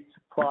white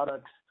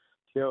products,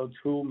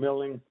 CO2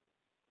 milling.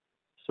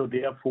 So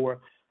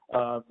therefore,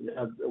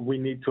 we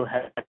need to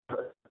have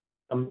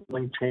a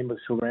milling chamber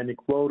ceramic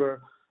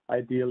rotor,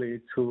 ideally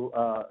to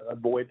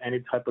avoid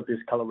any type of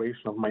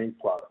discoloration of main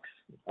products.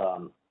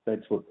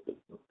 That's what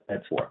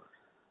that's for.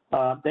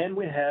 Then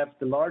we have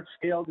the large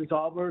scale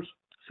dissolvers,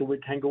 so we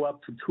can go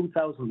up to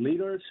 2,000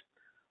 liters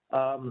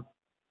of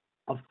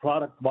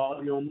product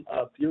volume,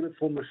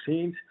 beautiful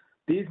machines.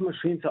 These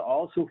machines are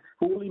also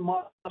fully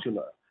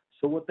modular.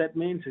 So what that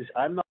means is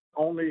I'm not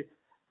only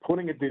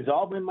putting a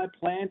dissolver in my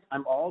plant,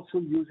 I'm also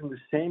using the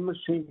same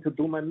machine to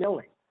do my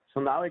milling. So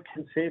now I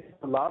can save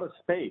a lot of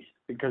space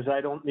because I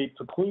don't need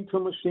to clean two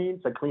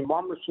machines. I clean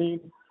one machine,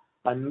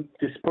 I'm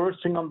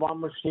dispersing on one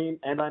machine,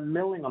 and I'm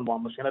milling on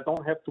one machine. I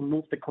don't have to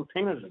move the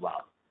containers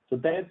around. So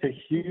that's a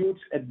huge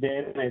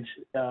advantage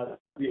the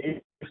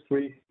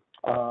industry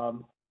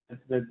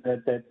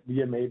that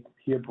VMA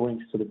here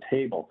brings to the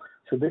table.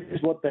 So this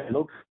is what that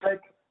looks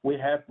like. We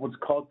have what's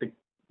called the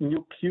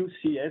new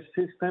QCS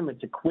system.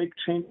 It's a quick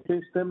change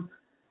system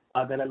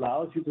that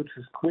allows you to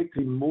just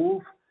quickly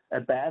move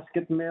a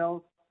basket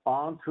mill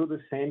onto the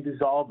same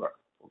dissolver.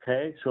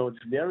 Okay, so it's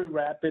very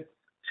rapid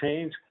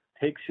change.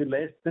 Takes you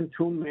less than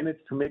 2 minutes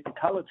to make a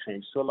color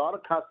change. So a lot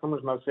of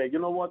customers now say, you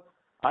know what,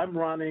 I'm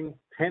running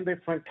 10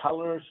 different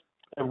colors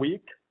a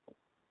week.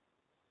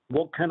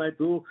 What can I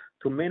do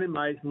to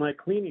minimize my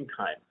cleaning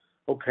time?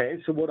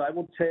 Okay, so what I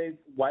would say,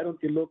 why don't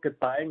you look at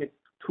buying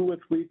 2 or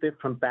 3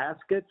 different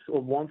baskets, or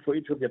one for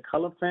each of your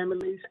color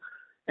families,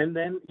 and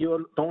then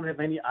you don't have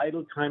any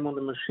idle time on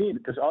the machine,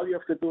 because all you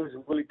have to do is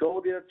really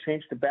go there,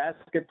 change the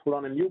basket, put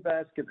on a new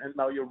basket, and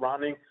now you're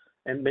running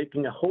and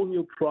making a whole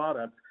new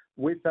product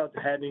without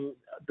having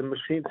the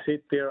machine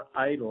sit there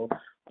idle,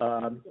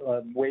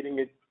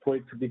 waiting for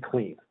it to be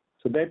cleaned.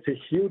 So that's a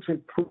huge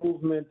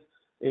improvement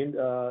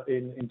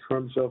in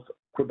terms of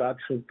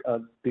production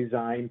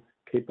design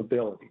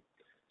capability.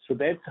 So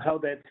that's how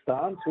that's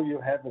done. So you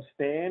have a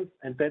stand,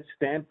 and that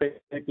stand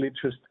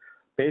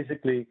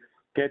basically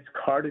gets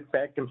carted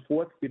back and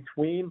forth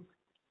between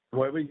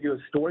wherever you're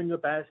storing your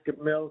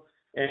basket mill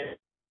and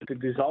the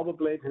dissolver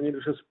blade, and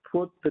you just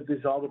put the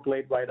dissolver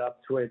blade right up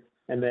to it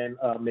and then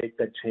make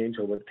that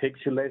changeover. It takes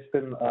you less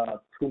than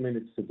 2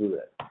 minutes to do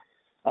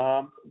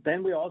that.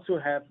 Then we also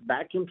have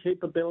vacuum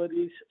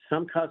capabilities.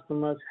 Some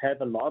customers have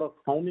a lot of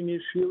foaming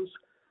issues.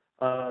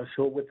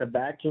 So with a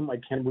vacuum, I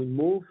can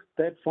remove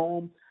that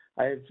foam.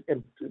 I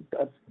have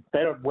a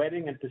better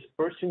wetting and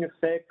dispersing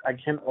effect. I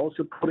can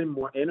also put in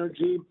more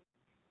energy,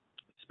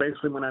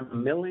 especially when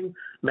I'm milling.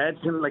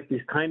 Imagine like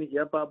these tiny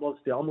air bubbles.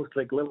 They're almost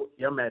like little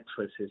air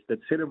mattresses that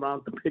sit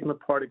around the pigment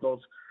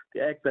particles.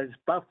 They act as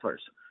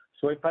buffers.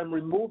 So if I'm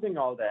removing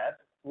all that,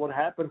 what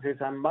happens is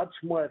I'm much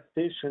more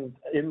efficient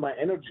in my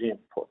energy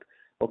input.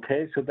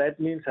 Okay, so that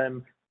means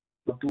I'm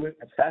doing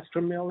a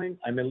faster milling.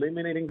 I'm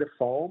eliminating the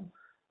foam.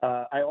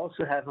 I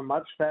also have a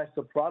much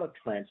faster product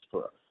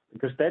transfer,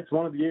 because that's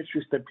one of the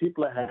issues that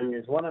people are having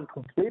is when I'm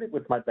completed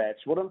with my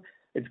batch,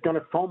 it's going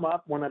to foam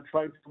up when I'm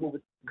trying to move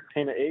it from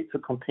container A to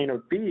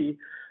container B.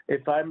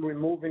 If I'm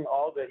removing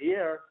all the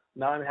air,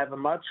 now I have a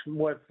much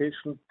more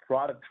efficient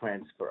product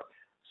transfer.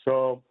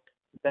 So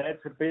that's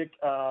a big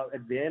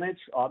advantage,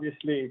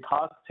 obviously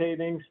cost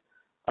savings.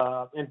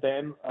 And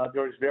then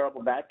there's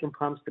variable vacuum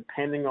pumps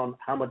depending on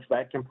how much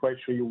vacuum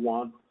pressure you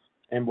want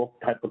and what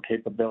type of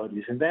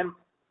capabilities. And then,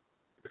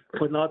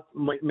 for not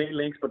main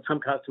links, but some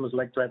customers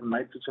like to have a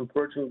nitrogen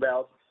purging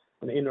valve,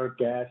 an inert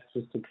gas,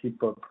 just to keep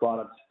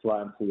products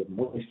dry and free of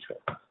moisture.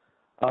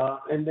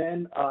 And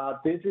then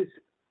this is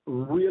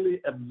really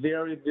a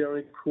very,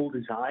 very cool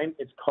design.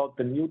 It's called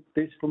the new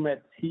Dispersion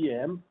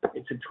TM.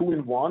 It's a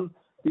 2-in-1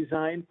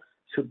 design.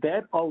 So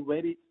that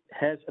already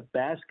has a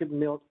basket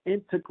mill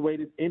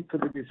integrated into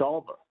the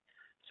dissolver.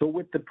 So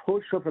with the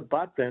push of a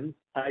button,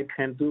 I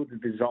can do the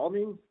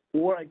dissolving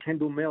or I can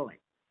do milling.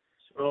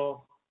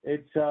 So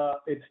it's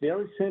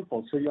very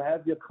simple. So you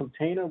have your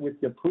container with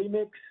your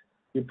premix,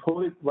 you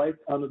pull it right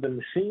under the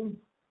machine,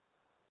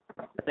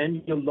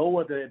 then you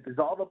lower the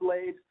dissolver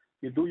blade,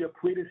 you do your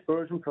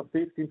pre-dispersion for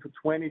 15 to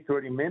 20,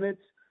 30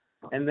 minutes,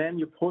 and then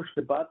you push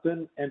the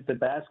button and the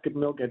basket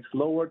mill gets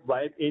lowered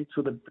right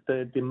into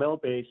the mill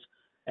base,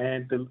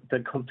 and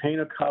the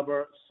container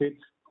cover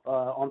sits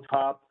on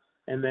top,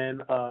 and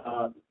then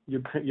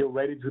you're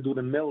ready to do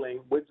the milling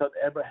without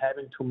ever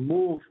having to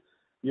move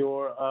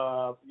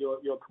your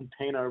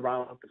container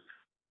around.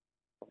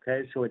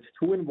 Okay, so it's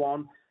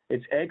 2-in-1.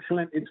 It's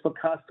excellent. It's for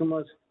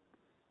customers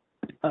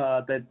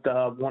that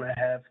want to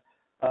have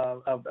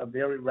a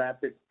very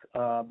rapid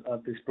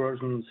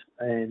dispersions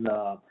and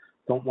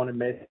don't want to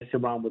mess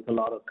around with a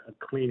lot of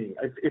cleaning.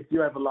 If you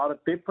have a lot of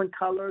different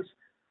colors,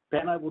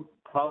 then I would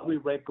probably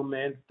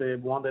recommend the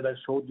one that I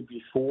showed you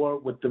before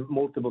with the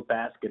multiple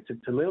baskets.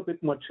 It's a little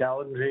bit more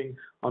challenging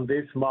on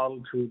this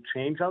model to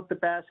change out the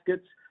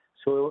baskets.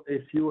 So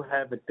if you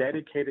have a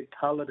dedicated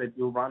color that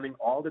you're running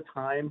all the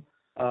time,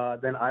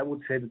 then I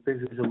would say that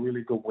this is a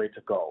really good way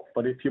to go.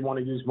 But if you want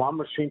to use one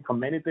machine for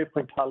many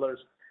different colors,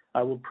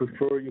 I would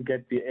prefer you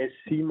get the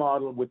SC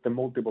model with the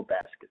multiple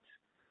baskets.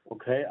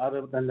 Okay,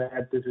 other than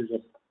that, this is a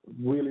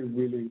really,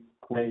 really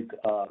great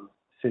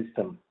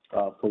system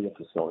for your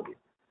facility.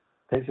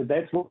 Okay, so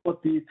that's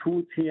what the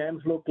two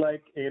TMs look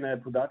like in a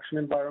production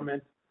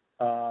environment.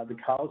 The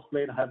cow's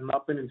blade have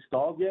not been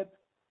installed yet.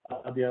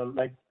 They are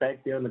like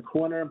back there in the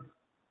corner.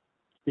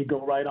 We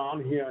go right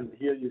on here, and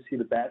here you see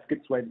the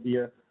baskets right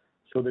here.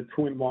 So the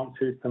two-in-one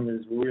system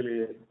is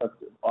really an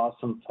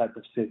awesome type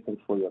of system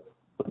for your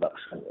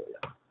production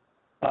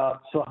area.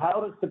 So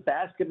how does the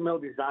basket mill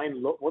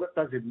design look? What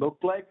does it look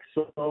like?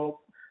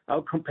 So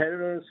our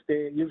competitors,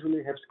 they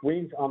usually have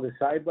screens on the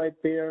side right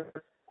there.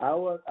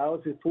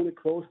 Ours is fully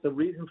closed. The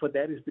reason for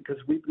that is because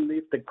we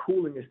believe that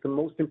cooling is the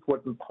most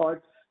important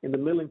part in the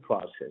milling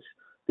process.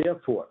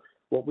 Therefore,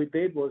 what we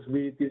did was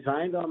we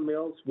designed our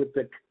mills with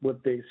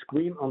the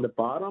screen on the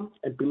bottom,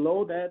 and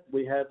below that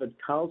we have a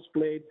cow's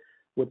blade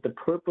with the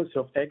purpose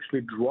of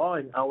actually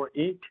drawing our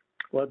ink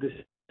or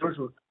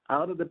dispersion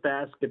out of the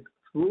basket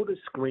through the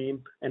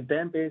screen, and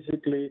then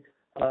basically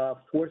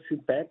force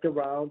it back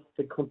around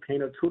the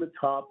container to the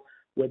top,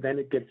 where then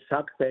it gets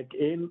sucked back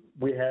in.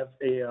 We have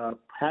a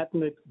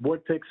patented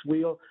vortex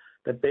wheel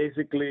that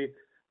basically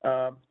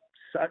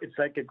it's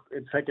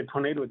like a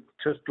tornado. It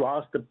just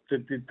draws the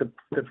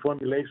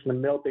formulation and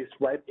mill base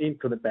right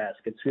into the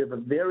basket. So you have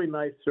a very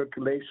nice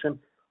circulation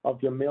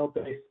of your mill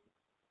base,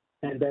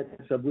 and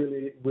that's a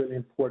really, really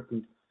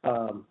important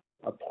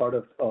a part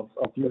of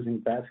using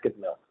basket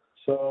mill.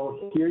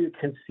 So here you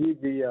can see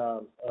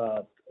the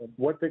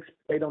vortex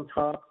plate on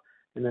top,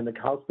 and then the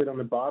cow's blade on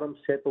the bottom,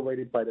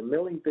 separated by the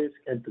milling disc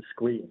and the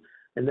screen.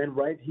 And then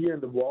right here in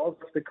the walls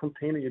of the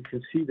container, you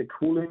can see the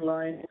cooling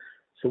line.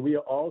 So we are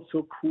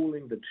also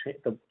cooling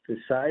the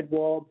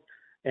sidewall,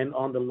 and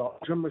on the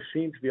larger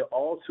machines, we are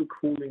also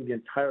cooling the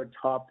entire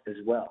top as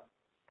well.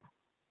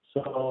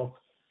 So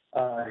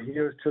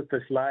here's just a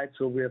slide.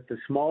 So we have the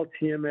small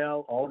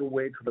TML all the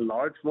way to the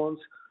large ones.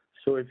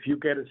 So if you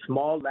get a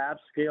small lab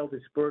scale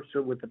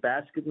disperser with the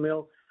basket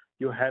mill,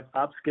 you have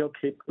upscale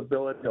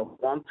capability of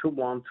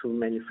 1-to-1 to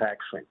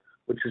manufacturing,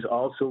 which is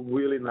also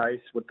really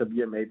nice with the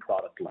VMA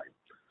product line.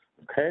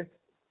 Okay.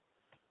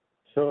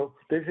 So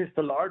this is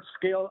the large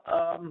scale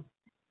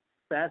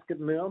basket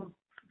mill.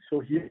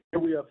 So here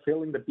we are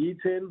filling the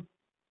beads in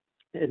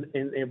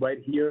right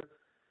here.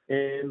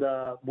 And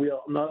we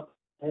are not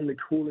only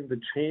cooling the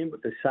chamber,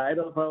 the side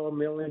of our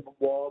milling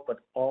wall,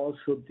 but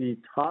also the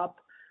top.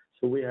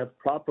 So we have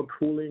proper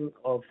cooling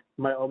of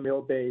our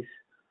mill base.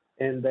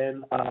 And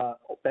then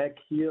back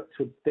here,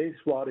 so this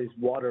rod is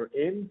water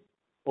in.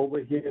 Over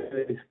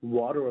here is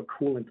water or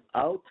coolant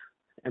out.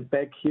 And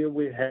back here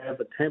we have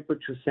a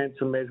temperature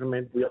sensor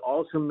measurement. We are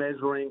also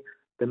measuring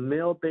the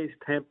mill base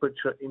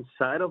temperature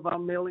inside of our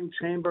milling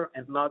chamber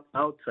and not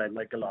outside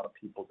like a lot of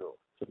people do.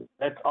 So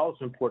that's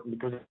also important,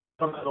 because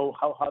I don't know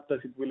how hot does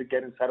it really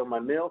get inside of my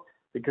mill,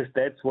 because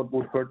that's what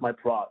would hurt my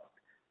product.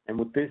 And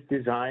with this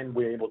design,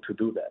 we're able to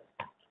do that.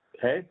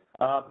 Okay.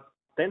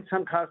 Then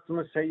some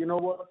customers say, you know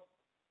what?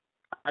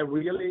 I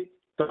really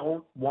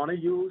don't want to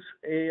use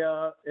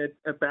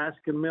a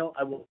basket mill.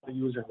 I want to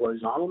use a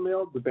horizontal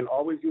mill. We've been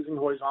always using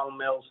horizontal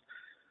mills.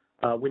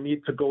 We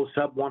need to go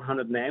sub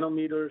 100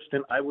 nanometers.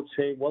 Then I would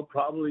say, well,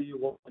 probably you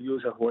want to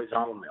use a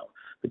horizontal mill,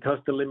 because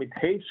the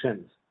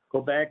limitations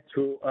go back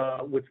to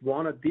with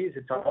one of these.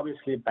 It's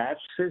obviously a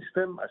batch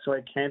system, so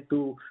I can't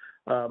do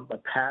a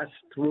pass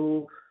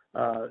through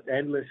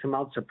endless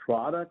amounts of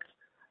product.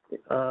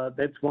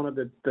 That's one of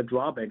the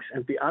drawbacks.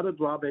 And the other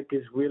drawback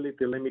is really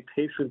the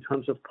limitation in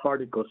terms of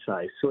particle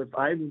size. So if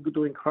I'm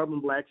doing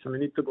carbon blacks and I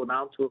need to go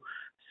down to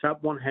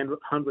sub 100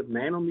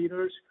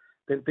 nanometers,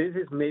 then this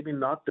is maybe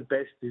not the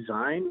best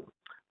design.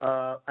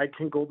 I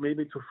can go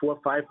maybe to 400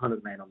 or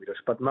 500 nanometers,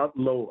 but not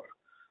lower.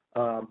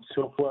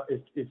 So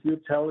if you're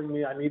telling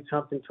me I need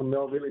something to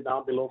mill really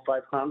down below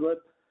 500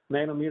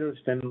 nanometers,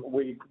 then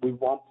we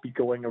won't be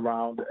going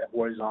around a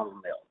horizontal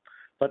mill.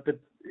 But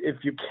if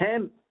you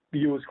can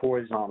use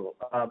horizontal,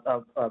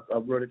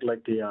 vertical,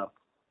 like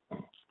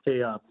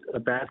a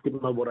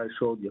basket mill, what I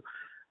showed you,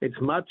 it's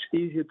much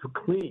easier to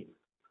clean.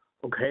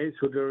 Okay,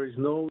 so there is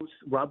no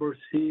rubber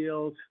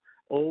seals,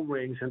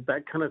 O-rings, and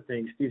that kind of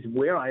things. These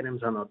wear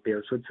items are not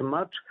there, so it's a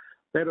much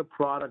better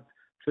product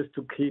just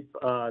to keep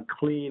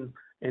clean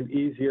and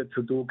easier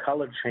to do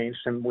color change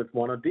than with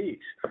one of these.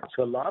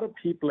 So a lot of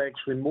people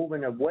actually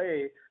moving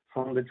away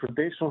from the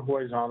traditional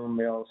horizontal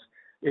mills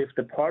if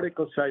the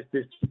particle size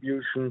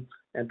distribution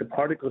and the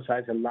particle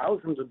size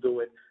allows them to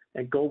do it,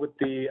 and go with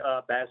the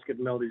basket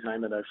mill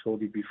design that I showed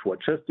you before,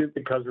 just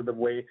because of the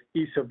way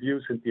ease of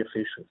use and the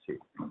efficiency.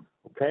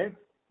 Okay.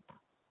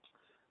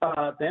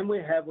 Then we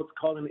have what's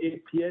called an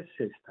APS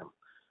system.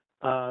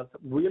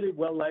 Really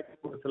well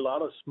liked with a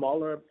lot of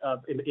smaller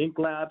in ink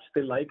labs.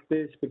 They like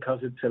this because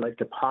it's like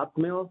a pot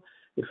mill.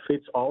 It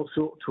fits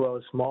also to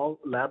our small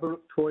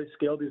laboratory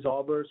scale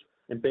dissolvers.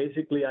 And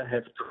basically, I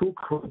have two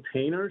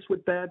containers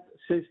with that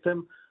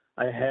system.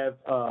 I have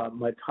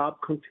my top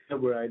container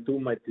where I do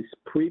my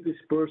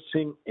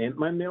pre-dispersing and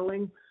my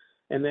milling.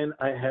 And then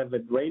I have a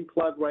drain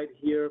plug right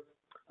here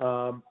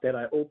that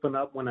I open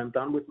up when I'm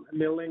done with my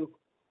milling.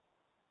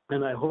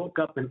 And I hook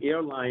up an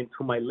air line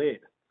to my lid.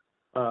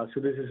 So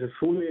this is a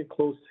fully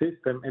enclosed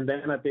system. And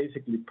then I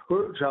basically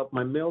purge out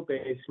my mill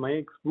base, my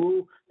ink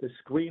through the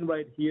screen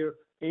right here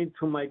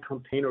into my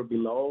container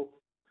below.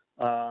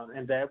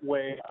 And that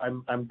way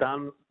I'm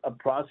done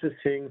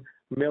processing,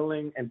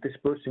 milling, and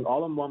dispersing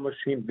all in one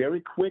machine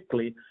very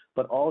quickly,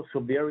 but also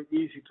very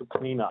easy to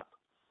clean up.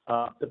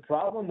 The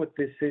problem with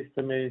this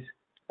system is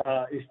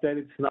that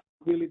it's not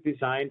really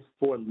designed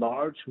for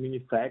large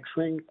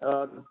manufacturing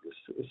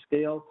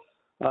scale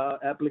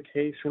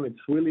application. It's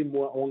really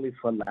more only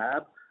for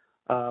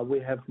lab. We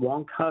have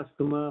one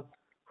customer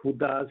who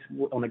does,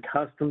 on a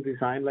custom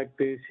design like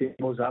this, it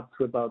goes up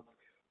to about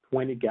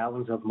 20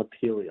 gallons of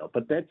material.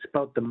 But that's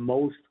about the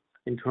most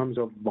in terms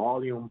of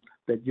volume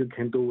that you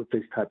can do with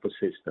this type of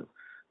system.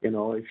 You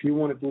know, if you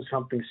want to do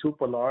something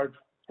super large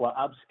or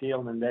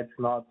upscale, then that's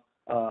not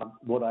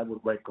what I would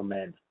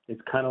recommend.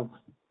 It's kind of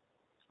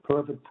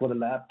perfect for the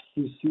lab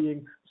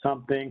QCing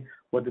something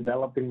or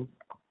developing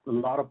a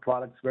lot of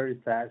products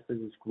very fast. This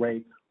is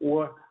great.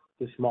 Or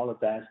the smaller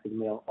basket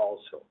mill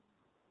also.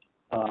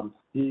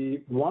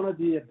 One of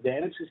the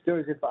advantages there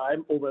is if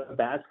I'm over a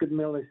basket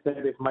mill is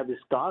that if my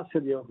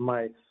viscosity of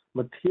my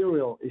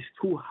material is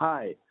too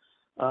high,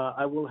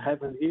 I will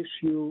have an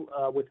issue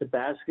with the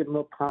basket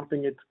mill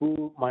pumping it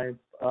through my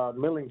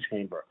milling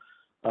chamber,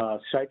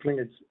 cycling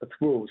it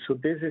through. So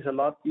this is a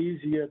lot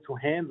easier to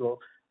handle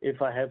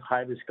if I have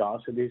high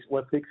viscosities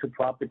or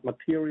thixotropic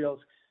materials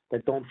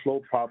that don't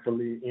flow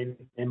properly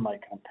in my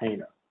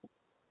container.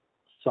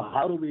 So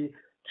how do we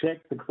check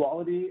the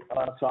quality?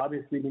 So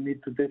obviously we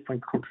need the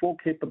different control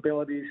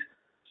capabilities.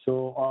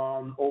 So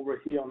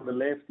over here on the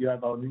left, you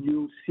have our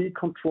new C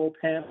control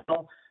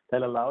panel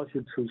that allows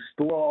you to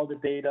store all the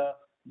data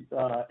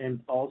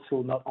and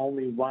also not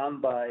only run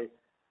by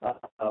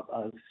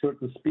a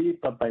certain speed,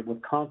 but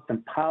with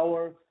constant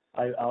power.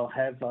 I'll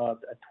have a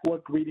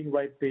torque reading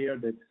right there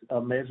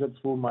that's measured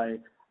through my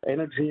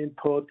energy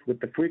input with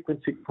the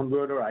frequency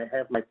converter. I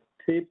have my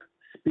tip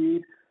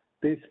speed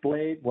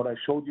displayed, what I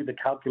showed you the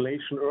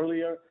calculation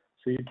earlier,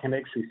 so you can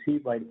actually see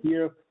right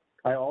here.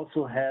 I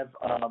also have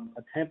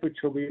a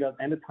temperature readout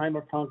and a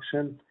timer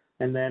function,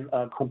 and then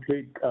a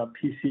complete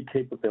PC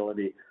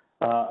capability.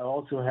 I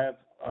also have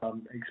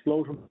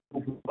explosion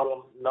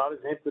model, not as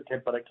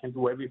intricate, but I can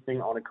do everything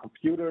on a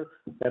computer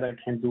that I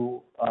can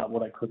do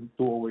what I couldn't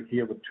do over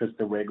here with just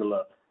a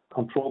regular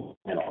control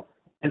panel.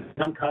 And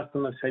some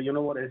customers say, you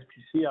know what,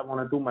 SPC, I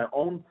want to do my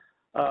own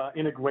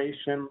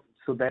integration,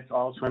 so that's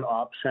also an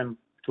option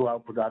to our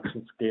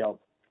production scale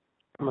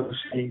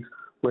machines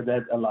where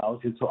that allows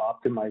you to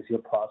optimize your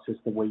process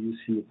the way you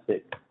see it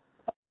fit.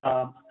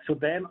 So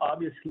then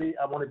obviously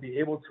I want to be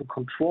able to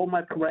control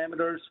my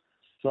parameters,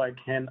 so I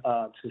can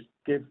just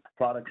give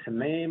products a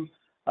name,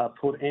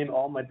 put in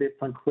all my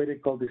different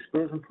critical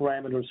dispersion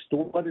parameters,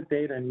 store the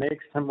data, and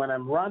next time when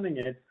I'm running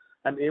it,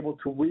 I'm able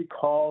to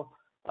recall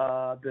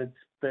that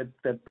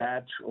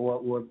batch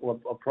or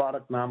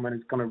product number, and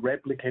it's going to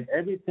replicate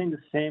everything the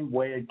same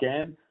way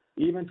again,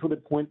 even to the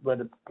point where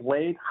the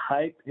blade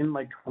height in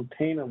my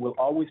container will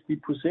always be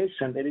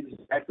positioned at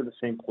exactly the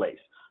same place,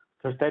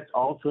 because that's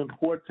also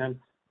important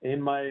in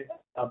my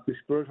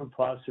dispersion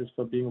process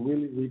for being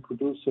really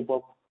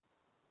reproducible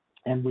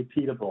and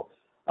repeatable.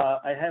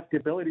 I have the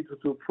ability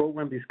to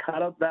program these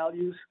cutout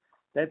values.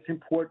 That's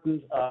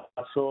important.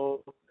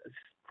 So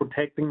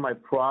protecting my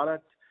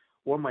product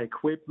or my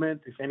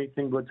equipment, if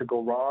anything were to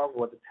go wrong,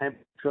 or the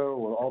temperature,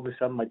 or all of a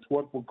sudden my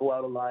torque will go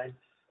out of line.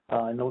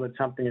 I know that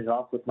something is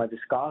off with my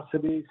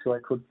viscosity, so I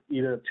could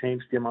either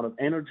change the amount of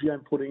energy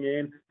I'm putting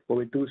in, or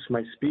reduce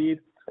my speed,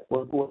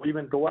 or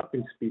even go up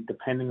in speed,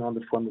 depending on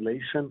the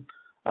formulation.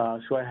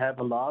 So I have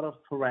a lot of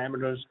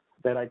parameters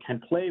that I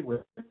can play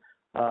with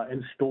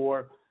and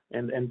store,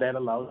 and that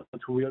allows me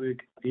to really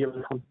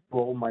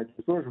control my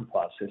dispersion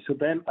process. So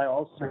then I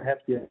also have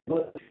the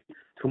ability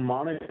to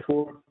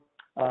monitor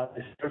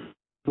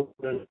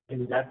the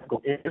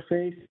graphical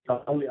interface,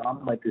 not only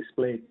on my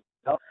display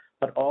itself,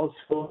 but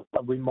also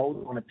a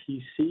remote on a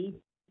PC,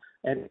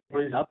 and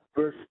bring up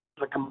version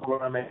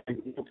where I'm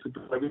able to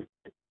do every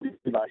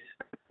device.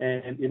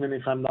 And even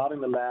if I'm not in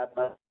the lab,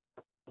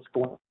 what's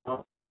going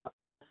on,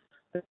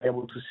 I'm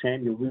able to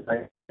send you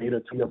real data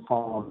to your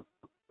phone.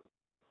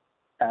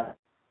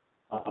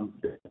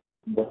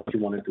 What you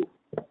want to do.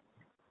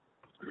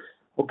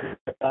 Okay,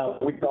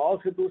 we can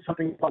also do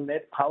something on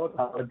net power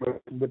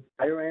with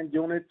higher end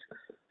units.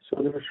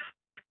 So there's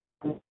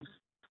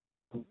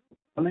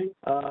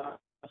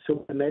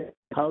so the net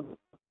power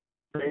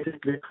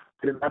basically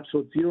an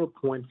absolute 0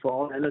 point for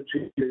all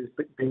energy is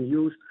being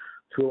used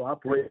to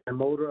operate my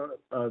motor,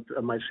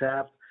 my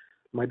shaft,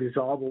 my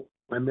dissolver,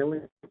 my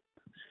milling.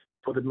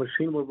 So the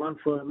machine will run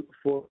for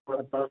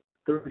about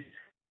 30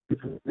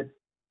 minutes,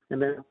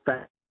 and then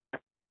back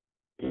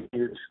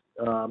is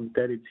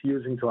that it's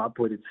using to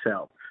operate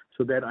itself,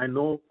 so that I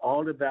know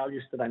all the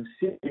values that I'm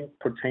seeing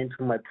pertain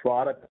to my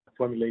product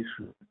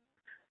formulation,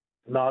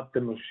 not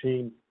the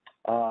machine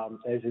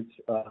as it's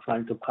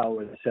trying to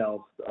power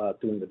itself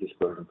during the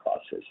dispersion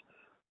process.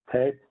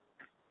 Okay,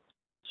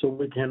 so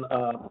we can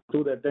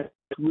do that. That's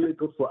really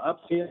good for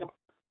upscale.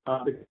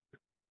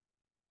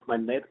 My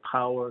net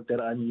power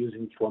that I'm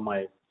using for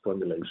my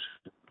formulation.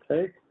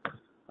 Okay,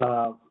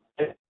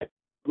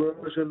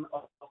 version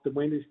of the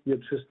wind is we're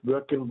just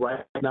working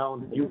right now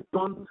on the new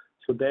one.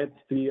 So that's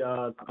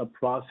the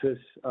process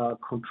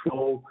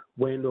control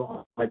window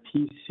on my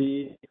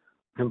PC.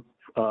 And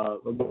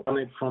run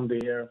it from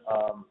there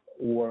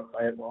or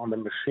on the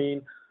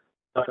machine.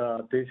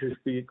 But this is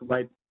the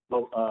right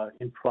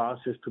in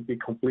process to be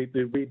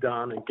completely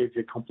redone and gives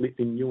you a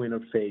completely new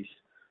interface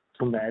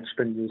to match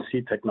the new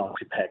C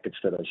technology package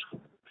that I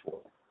showed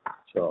before.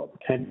 So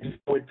can't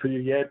show it to you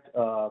yet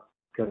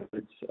because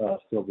it's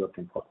still work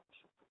in progress.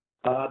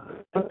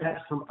 We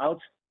have some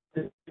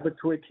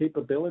outstanding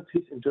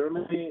capabilities in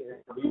Germany.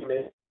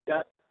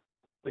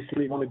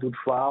 We want to do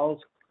trials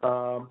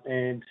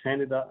and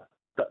send it up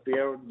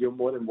there. You're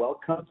more than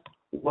welcome.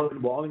 Well,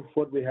 in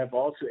Wallingford, we have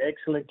also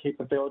excellent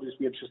capabilities.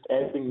 We are just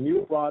adding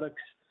new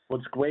products.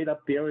 What's great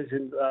up there is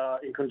in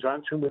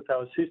conjunction with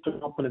our sister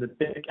company, the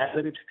big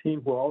additives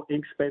team, who are all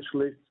ink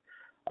specialists.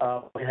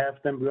 We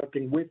have them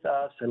working with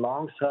us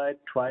alongside,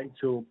 trying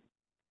to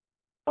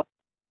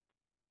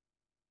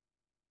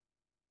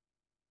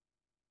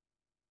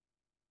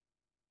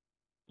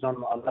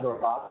on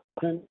another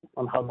option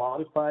on how to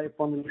modify a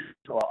formulation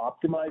or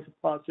optimize the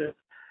process.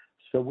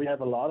 So we have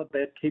a lot of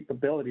that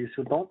capability.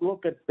 So don't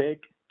look at BIC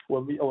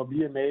or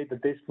VMA, the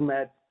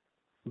Dispersion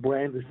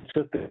brand is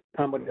just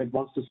somebody that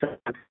wants to sell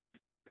it.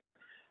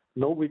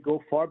 No, we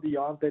go far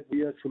beyond that.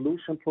 We are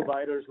solution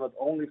providers, not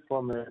only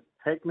from a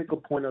technical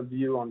point of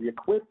view on the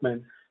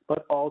equipment,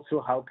 but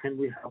also how can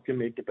we help you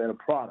make a better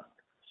product.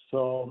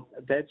 So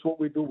that's what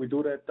we do. We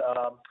do that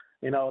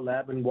in our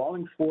lab in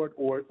Wallingford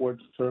or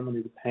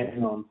Germany,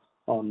 depending on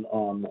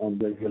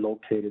where you're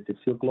located. It's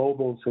your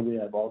global, so we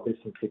have all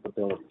different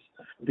capabilities.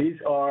 These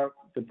are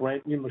the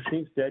brand new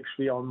machines. They're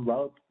actually on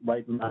route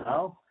right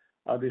now.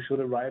 They should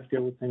arrive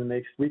there within the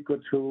next week or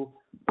two,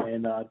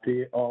 and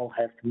they all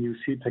have the new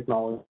C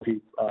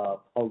technology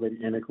already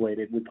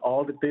integrated with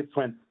all the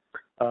different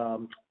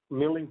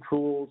milling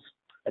tools,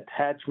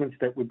 attachments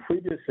that we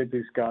previously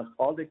discussed,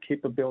 all the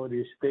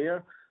capabilities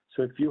there.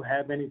 So if you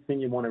have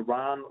anything you want to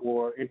run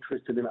or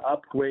interested in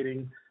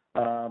upgrading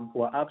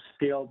or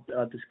upscale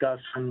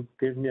discussion,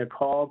 give me a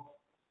call,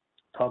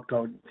 talk to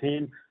our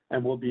team,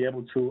 and we'll be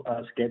able to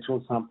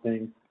schedule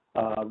something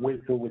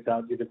with or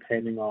without you,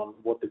 depending on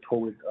what the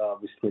COVID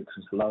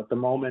restrictions allow. At the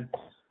moment,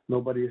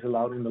 nobody is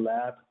allowed in the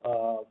lab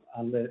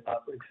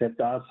except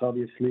us,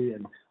 obviously,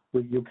 and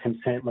you can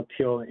send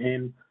material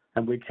in,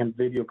 and we can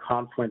video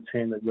conference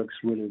in. That works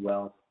really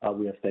well.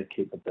 We have that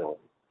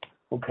capability.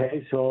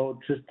 Okay, so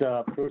just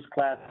a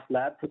first-class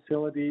lab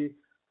facility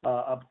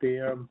up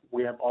there.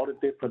 We have all the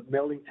different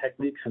milling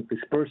techniques and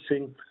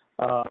dispersing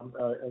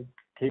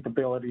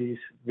capabilities.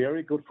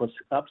 Very good for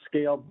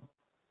upscale.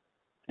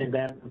 And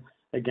then,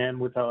 again,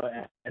 with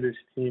our editors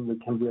team, we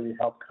can really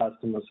help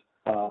customers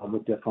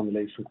with their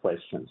formulation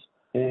questions.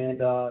 And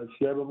if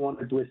you ever want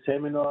to do a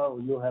seminar or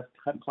you have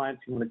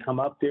clients you want to come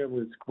up there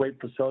with a great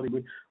facility,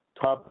 we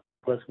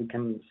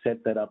can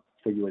set that up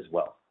for you as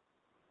well.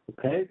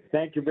 Okay,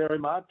 thank you very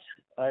much.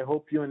 I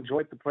hope you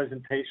enjoyed the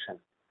presentation.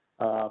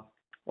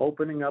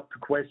 Opening up to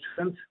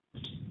questions.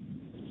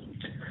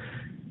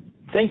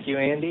 Thank you,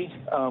 Andy.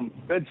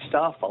 Good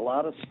stuff, a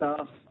lot of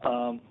stuff.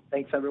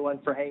 Thanks, everyone,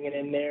 for hanging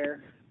in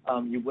there.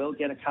 You will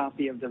get a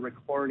copy of the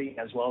recording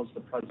as well as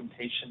the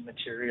presentation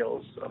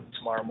materials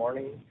tomorrow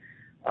morning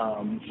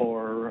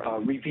for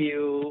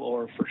review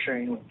or for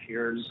sharing with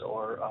peers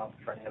or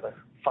for any other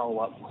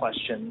follow-up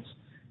questions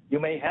you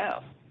may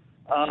have.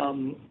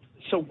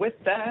 So with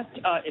that,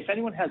 if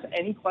anyone has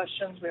any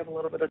questions, we have a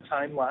little bit of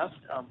time left.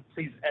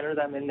 Please enter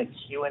them in the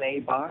Q&A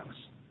box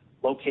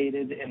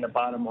located in the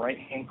bottom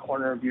right-hand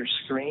corner of your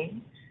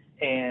screen,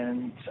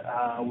 and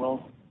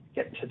we'll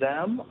get to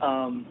them.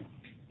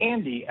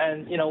 Andy,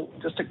 and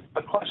just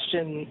a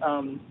question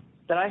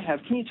that I have.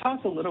 Can you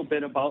talk a little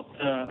bit about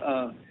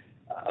the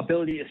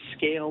ability to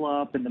scale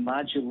up and the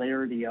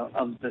modularity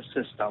of the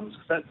systems?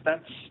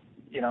 That's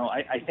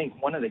I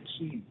think one of the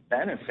key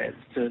benefits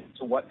to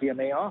what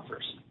VMA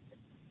offers.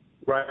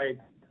 Right.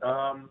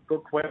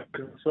 Good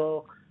question.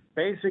 So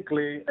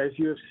basically, as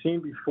you have seen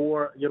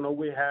before,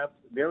 we have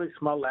very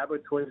small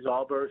laboratory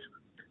dissolvers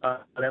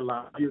that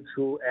allow you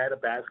to add a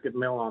basket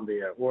mill on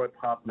there or a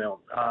pop mill,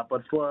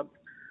 but for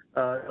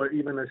or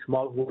even a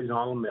small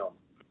horizontal mill.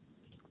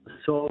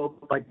 So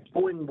by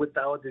going with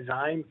our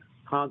design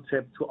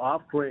concept to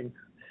offering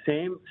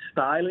same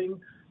styling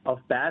of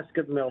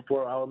basket mill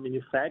for our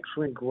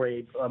manufacturing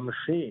grade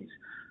machines,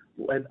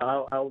 and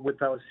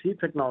with our C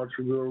technology,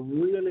 we were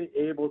really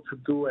able to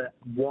do a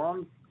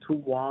 1 to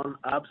one-to-one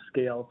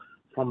upscale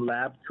from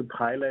lab to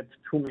pilot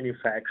to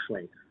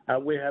manufacturing.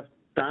 We have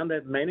done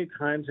that many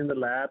times in the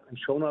lab and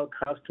shown our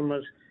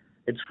customers.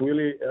 It's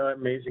really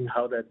amazing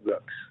how that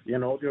works. You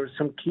know, there are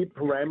some key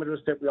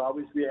parameters that we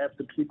obviously have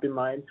to keep in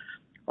mind.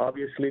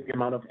 Obviously, the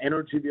amount of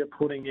energy we are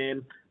putting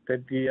in,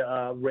 that the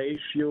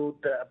ratio,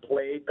 the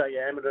blade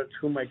diameter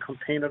to my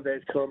container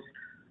vessel,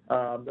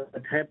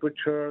 the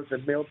temperature, the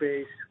mill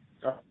base.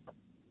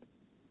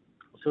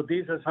 So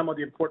these are some of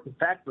the important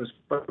factors,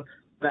 but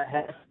that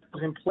have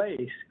in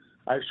place,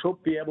 I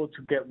should be able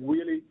to get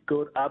really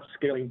good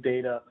upscaling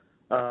data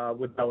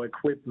with our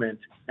equipment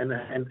and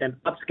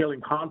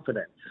upscaling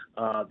confidence.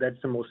 That's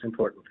the most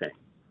important thing.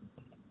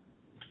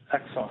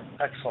 Excellent,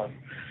 excellent.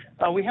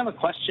 We have a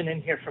question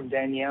in here from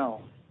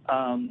Danielle.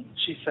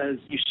 She says,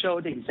 you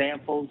showed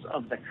examples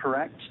of the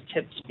correct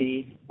tip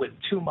speed with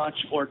too much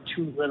or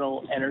too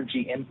little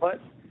energy input.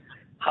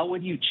 How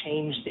would you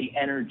change the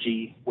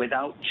energy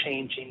without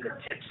changing the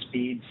tip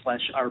speed /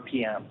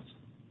 RPMs?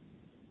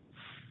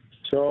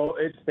 So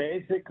it's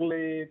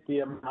basically the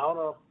amount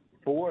of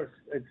force,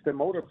 it's the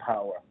motor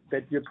power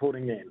that you're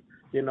putting in.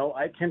 You know,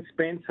 I can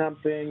spin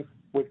something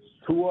with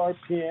 2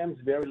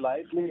 RPMs very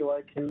lightly, or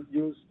I can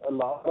use a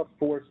lot of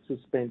force to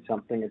spin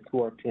something at 2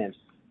 RPMs.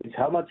 It's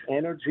how much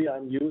energy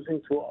I'm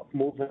using to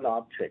move an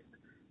object.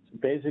 So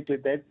basically,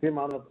 that's the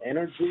amount of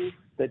energy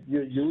that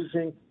you're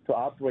using to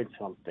operate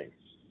something.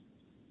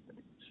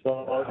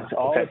 So it's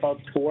all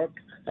about torque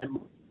and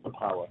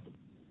power.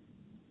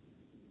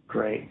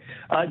 Great.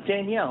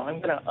 Danielle, I'm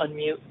going to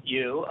unmute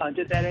you.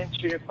 Did that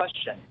answer your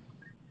question?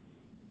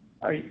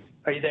 Are you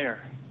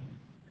there?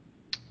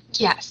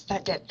 Yes,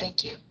 that did.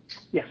 Thank you.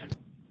 Yes.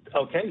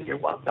 Okay, you're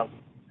welcome.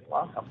 You're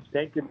welcome.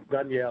 Thank you,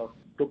 Danielle.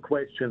 Good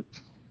question.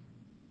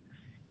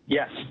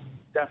 Yes,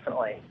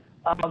 definitely.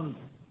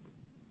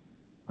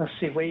 Let's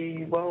see.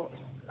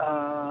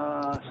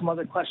 Some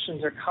other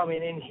questions are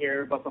coming in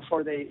here, but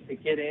before they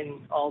get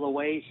in all the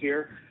way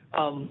here,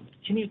 can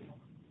you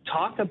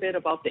talk a bit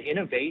about the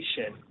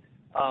innovation,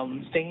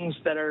 things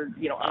that are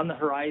on the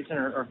horizon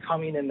or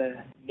coming in the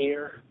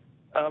near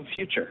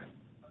future?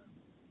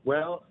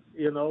 Well,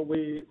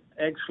 we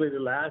actually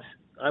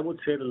I would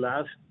say the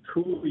last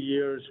 2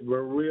 years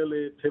were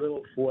really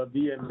pivotal for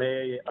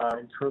VMA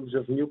in terms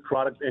of new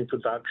product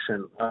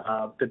introduction.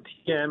 The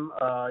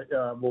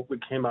TM, what we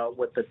came out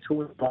with, the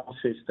 2-in-1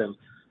 system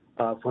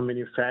for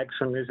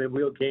manufacturing, is a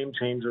real game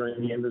changer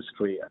in the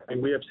industry.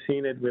 And we have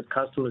seen it with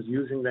customers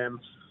using them.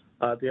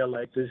 They are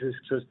like, this is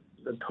just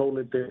a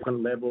totally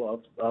different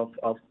level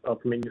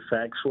of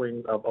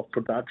manufacturing, of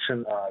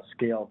production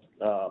scale,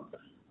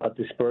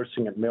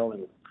 dispersing and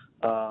milling.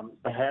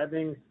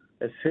 Having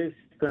a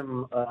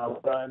system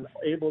where I'm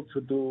able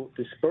to do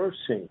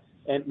dispersing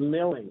and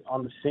milling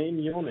on the same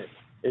unit,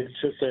 it's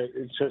just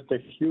a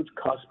huge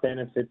cost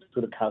benefit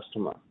to the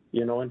customer,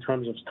 in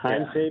terms of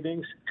time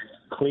savings,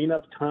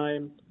 cleanup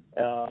time,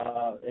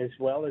 as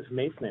well as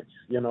maintenance,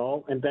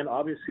 And then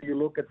obviously you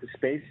look at the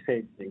space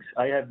savings.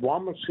 I have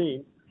one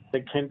machine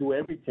that can do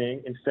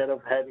everything instead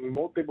of having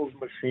multiple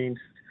machines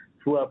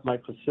throughout my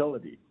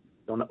facility.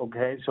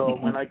 Okay, so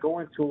when I go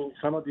into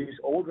some of these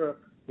older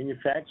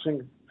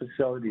manufacturing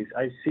facilities,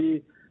 I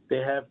see they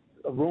have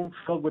a room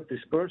filled with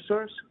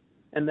dispersers,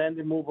 and then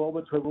they move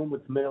over to a room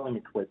with milling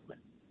equipment.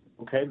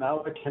 Okay,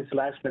 now I can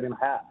slash that in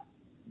half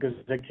because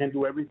they can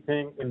do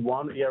everything in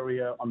one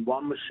area on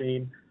one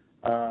machine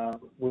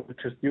with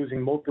just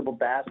using multiple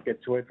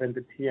baskets. So if in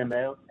the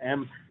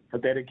TMM for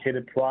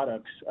dedicated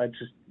products, I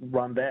just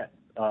run that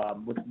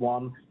with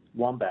one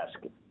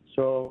basket.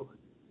 So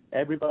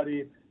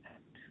everybody,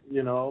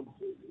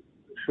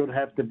 should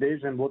have the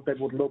vision what that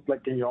would look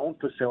like in your own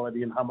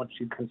facility and how much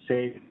you can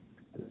save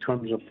in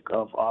terms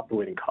of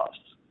operating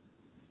costs.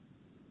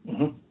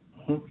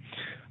 Mm-hmm.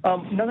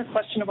 Mm-hmm. Another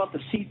question about the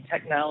C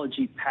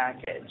technology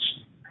package,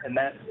 and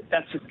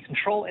that's a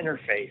control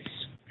interface,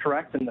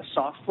 correct, in the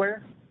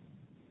software?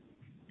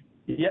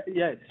 Yes.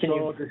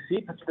 So the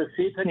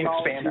C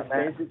technology is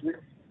basically,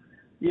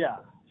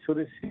 so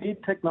the C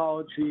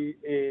technology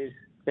is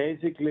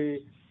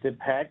basically the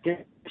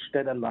package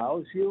that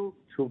allows you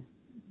to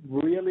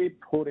really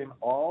put in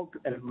all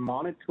and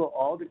monitor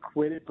all the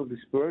critical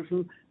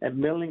dispersion and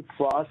milling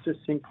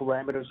processing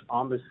parameters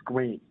on the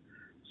screen.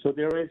 So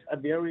there is a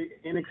very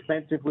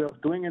inexpensive way of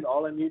doing it.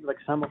 All I need, like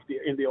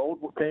in the old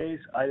days,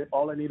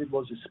 all I needed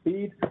was a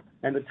speed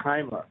and a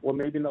timer, or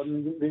maybe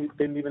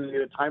didn't even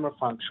need a timer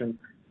function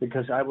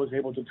because I was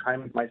able to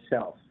time it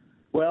myself.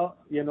 Well,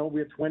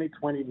 we're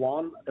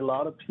 2021. A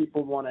lot of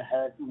people want to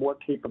have more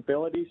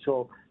capability.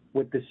 So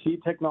with the C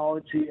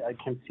technology, I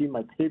can see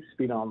my tape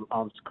speed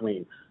on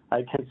screen.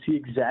 I can see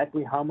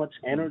exactly how much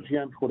energy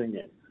I'm putting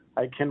in.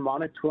 I can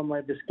monitor my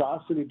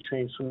viscosity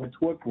change from the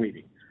torque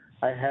reading.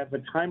 I have a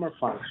timer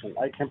function.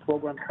 I can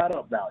program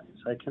cutoff values.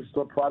 I can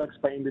store products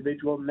by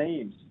individual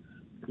names.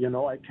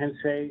 I can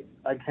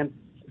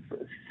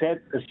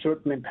set a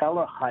certain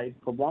impeller height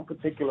for one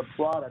particular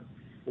product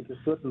with a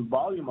certain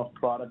volume of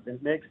product,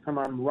 and next time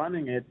I'm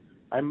running it,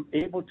 I'm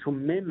able to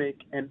mimic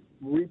and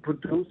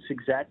reproduce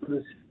exactly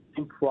the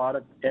same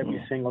product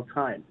every single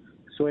time.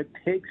 So it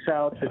takes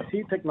out, the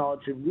C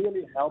technology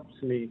really helps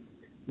me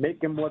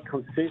make a more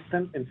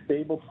consistent and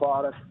stable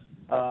product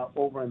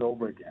over and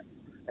over again.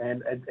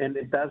 And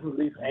it doesn't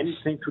leave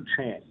anything to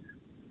change.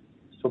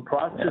 So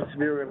process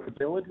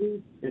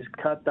variability is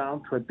cut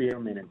down to a bare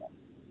minimum.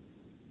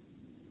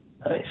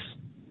 Nice.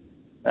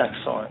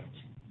 Excellent.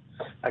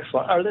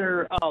 Excellent. Are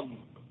there,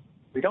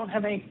 we don't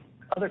have any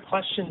other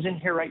questions in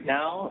here right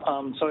now.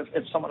 So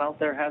if someone out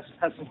there has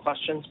some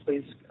questions,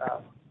 please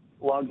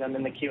log them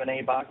in the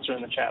Q&A box or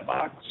in the chat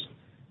box,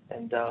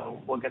 and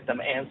we'll get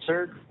them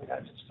answered. We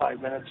got just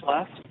 5 minutes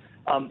left.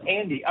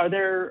 Andy, are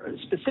there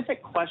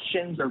specific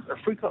questions or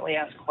frequently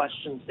asked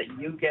questions that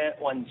you get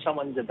when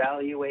someone's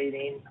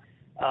evaluating,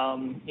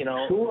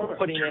 Sure.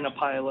 putting in a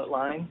pilot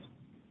line?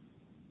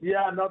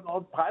 Yeah, not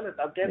on pilot.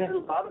 I'm getting a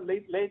lot of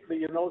lately,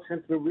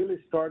 since we really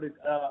started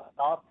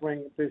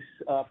offering this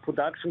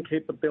production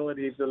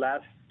capability the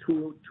last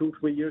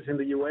 3 years in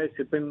the U.S.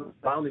 It's been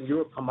around in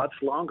Europe for much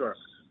longer.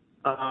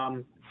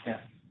 Some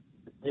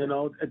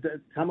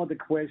of the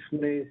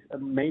question is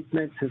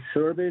maintenance and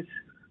service.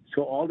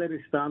 So all that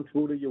is done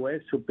through the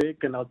U.S. So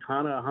BIC and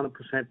Altana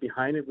 100%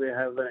 behind it. We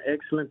have an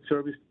excellent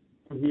service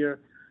here,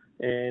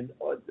 and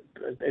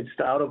it's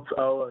out of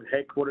our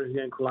headquarters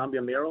here in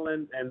Columbia,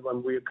 Maryland, and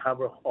when we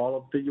cover all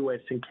of the U.S.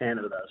 and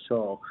Canada.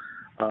 So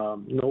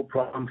no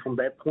problem from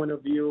that point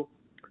of view.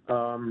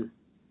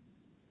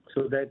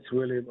 So that's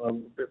really a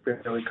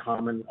very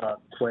common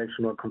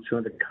question or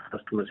concern that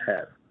customers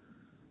have.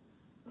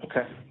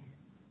 Okay.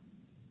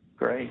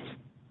 Great.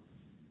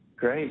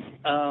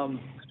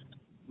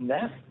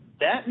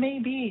 That may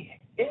be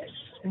it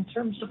in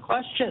terms of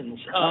questions.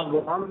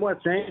 One more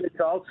thing, it's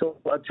also,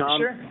 John,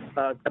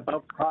 sure.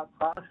 About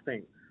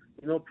costing.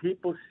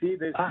 People see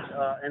this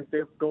and they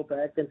go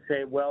back and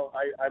say, well,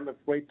 I'm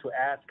afraid to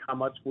ask how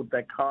much would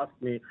that cost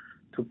me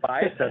to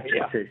buy such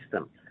a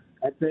system.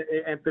 And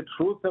the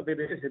truth of it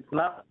is, it's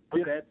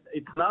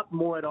not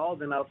more at all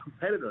than our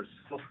competitors.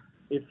 So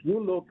if you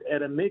look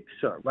at a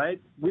mixer,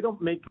 right, we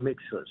don't make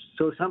mixers.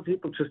 So some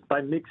people just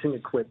buy mixing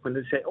equipment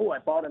and say, oh, I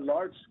bought a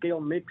large-scale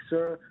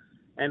mixer,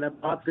 and I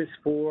bought this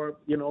for,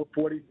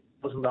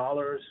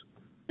 $40,000.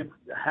 It's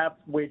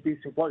halfway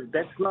decent quality.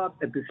 That's not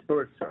a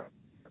disperser.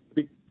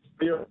 Be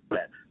clear on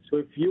that. So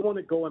if you want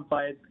to go and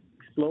buy an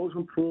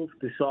explosion-proof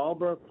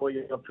dissolver for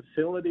your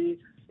facility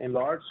in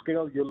large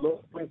scale, you're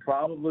looking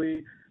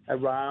probably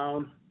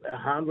around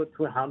 $100,000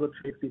 to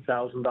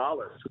 $150,000.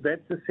 So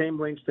that's the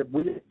same range that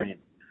we're in.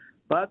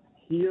 But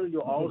here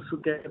you also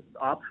get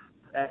up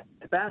at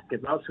the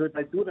basket. Now, so if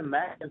I do the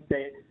math and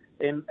say,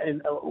 in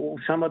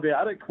some of the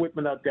other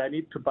equipment out there, I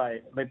need to buy,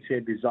 let's say,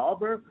 a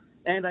dissolver,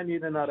 and I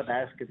need another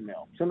basket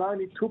mill. So now I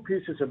need two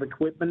pieces of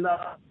equipment,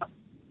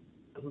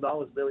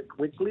 $1,000 very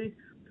quickly,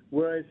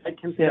 whereas I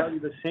can tell you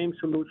the same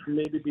solution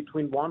maybe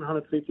between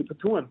 $150,000 to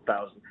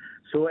 $200,000.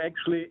 So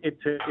actually,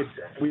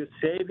 we're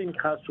saving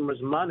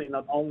customers money,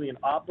 not only in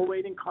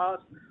operating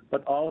costs,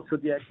 but also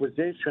the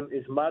acquisition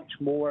is much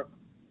more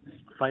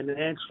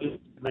financially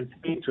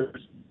advantageous.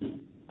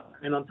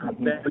 And on top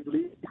of that, we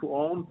lead to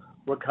own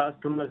where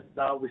customers,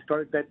 we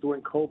started that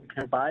during COVID,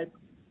 can buy a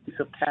piece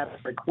of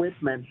capital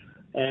equipment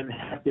and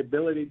have the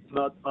ability to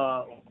not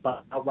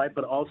buy outright,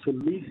 but also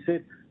lease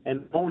it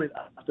and own it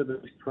after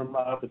the term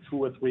after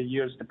 2 or 3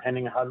 years,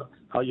 depending on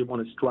how you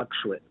want to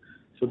structure it.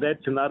 So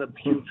that's another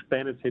huge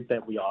benefit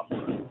that we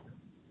offer.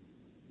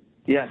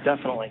 Yeah,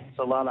 definitely. It's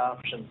a lot of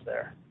options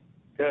there.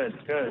 Good.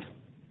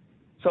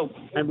 So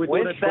and we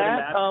do that for the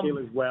lab scale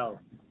as well.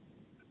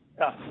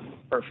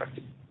 Perfect.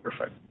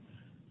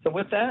 So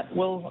with that,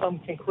 we'll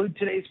conclude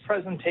today's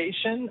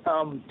presentation.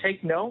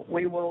 Take note,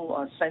 we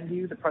will send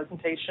you the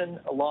presentation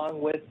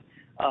along with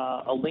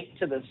a link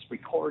to this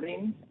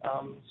recording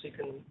so you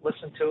can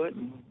listen to it,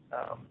 and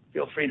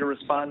feel free to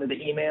respond to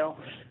the email.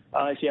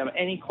 If you have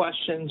any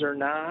questions or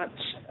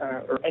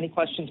any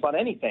questions about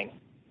anything,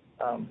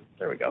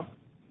 there we go.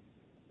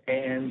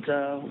 And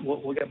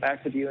we'll get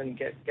back with you and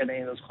get any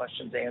of those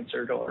questions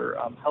answered or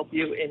help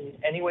you in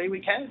any way we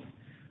can.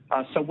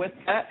 So with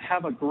that,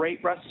 have a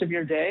great rest of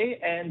your day,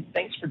 and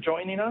thanks for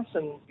joining us,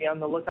 and be on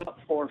the lookout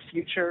for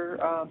future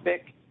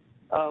BIC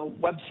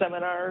web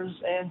seminars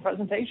and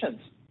presentations.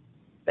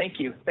 Thank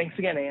you. Thanks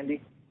again,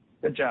 Andy.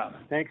 Good job.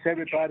 Thanks,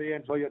 everybody.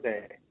 Enjoy your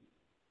day.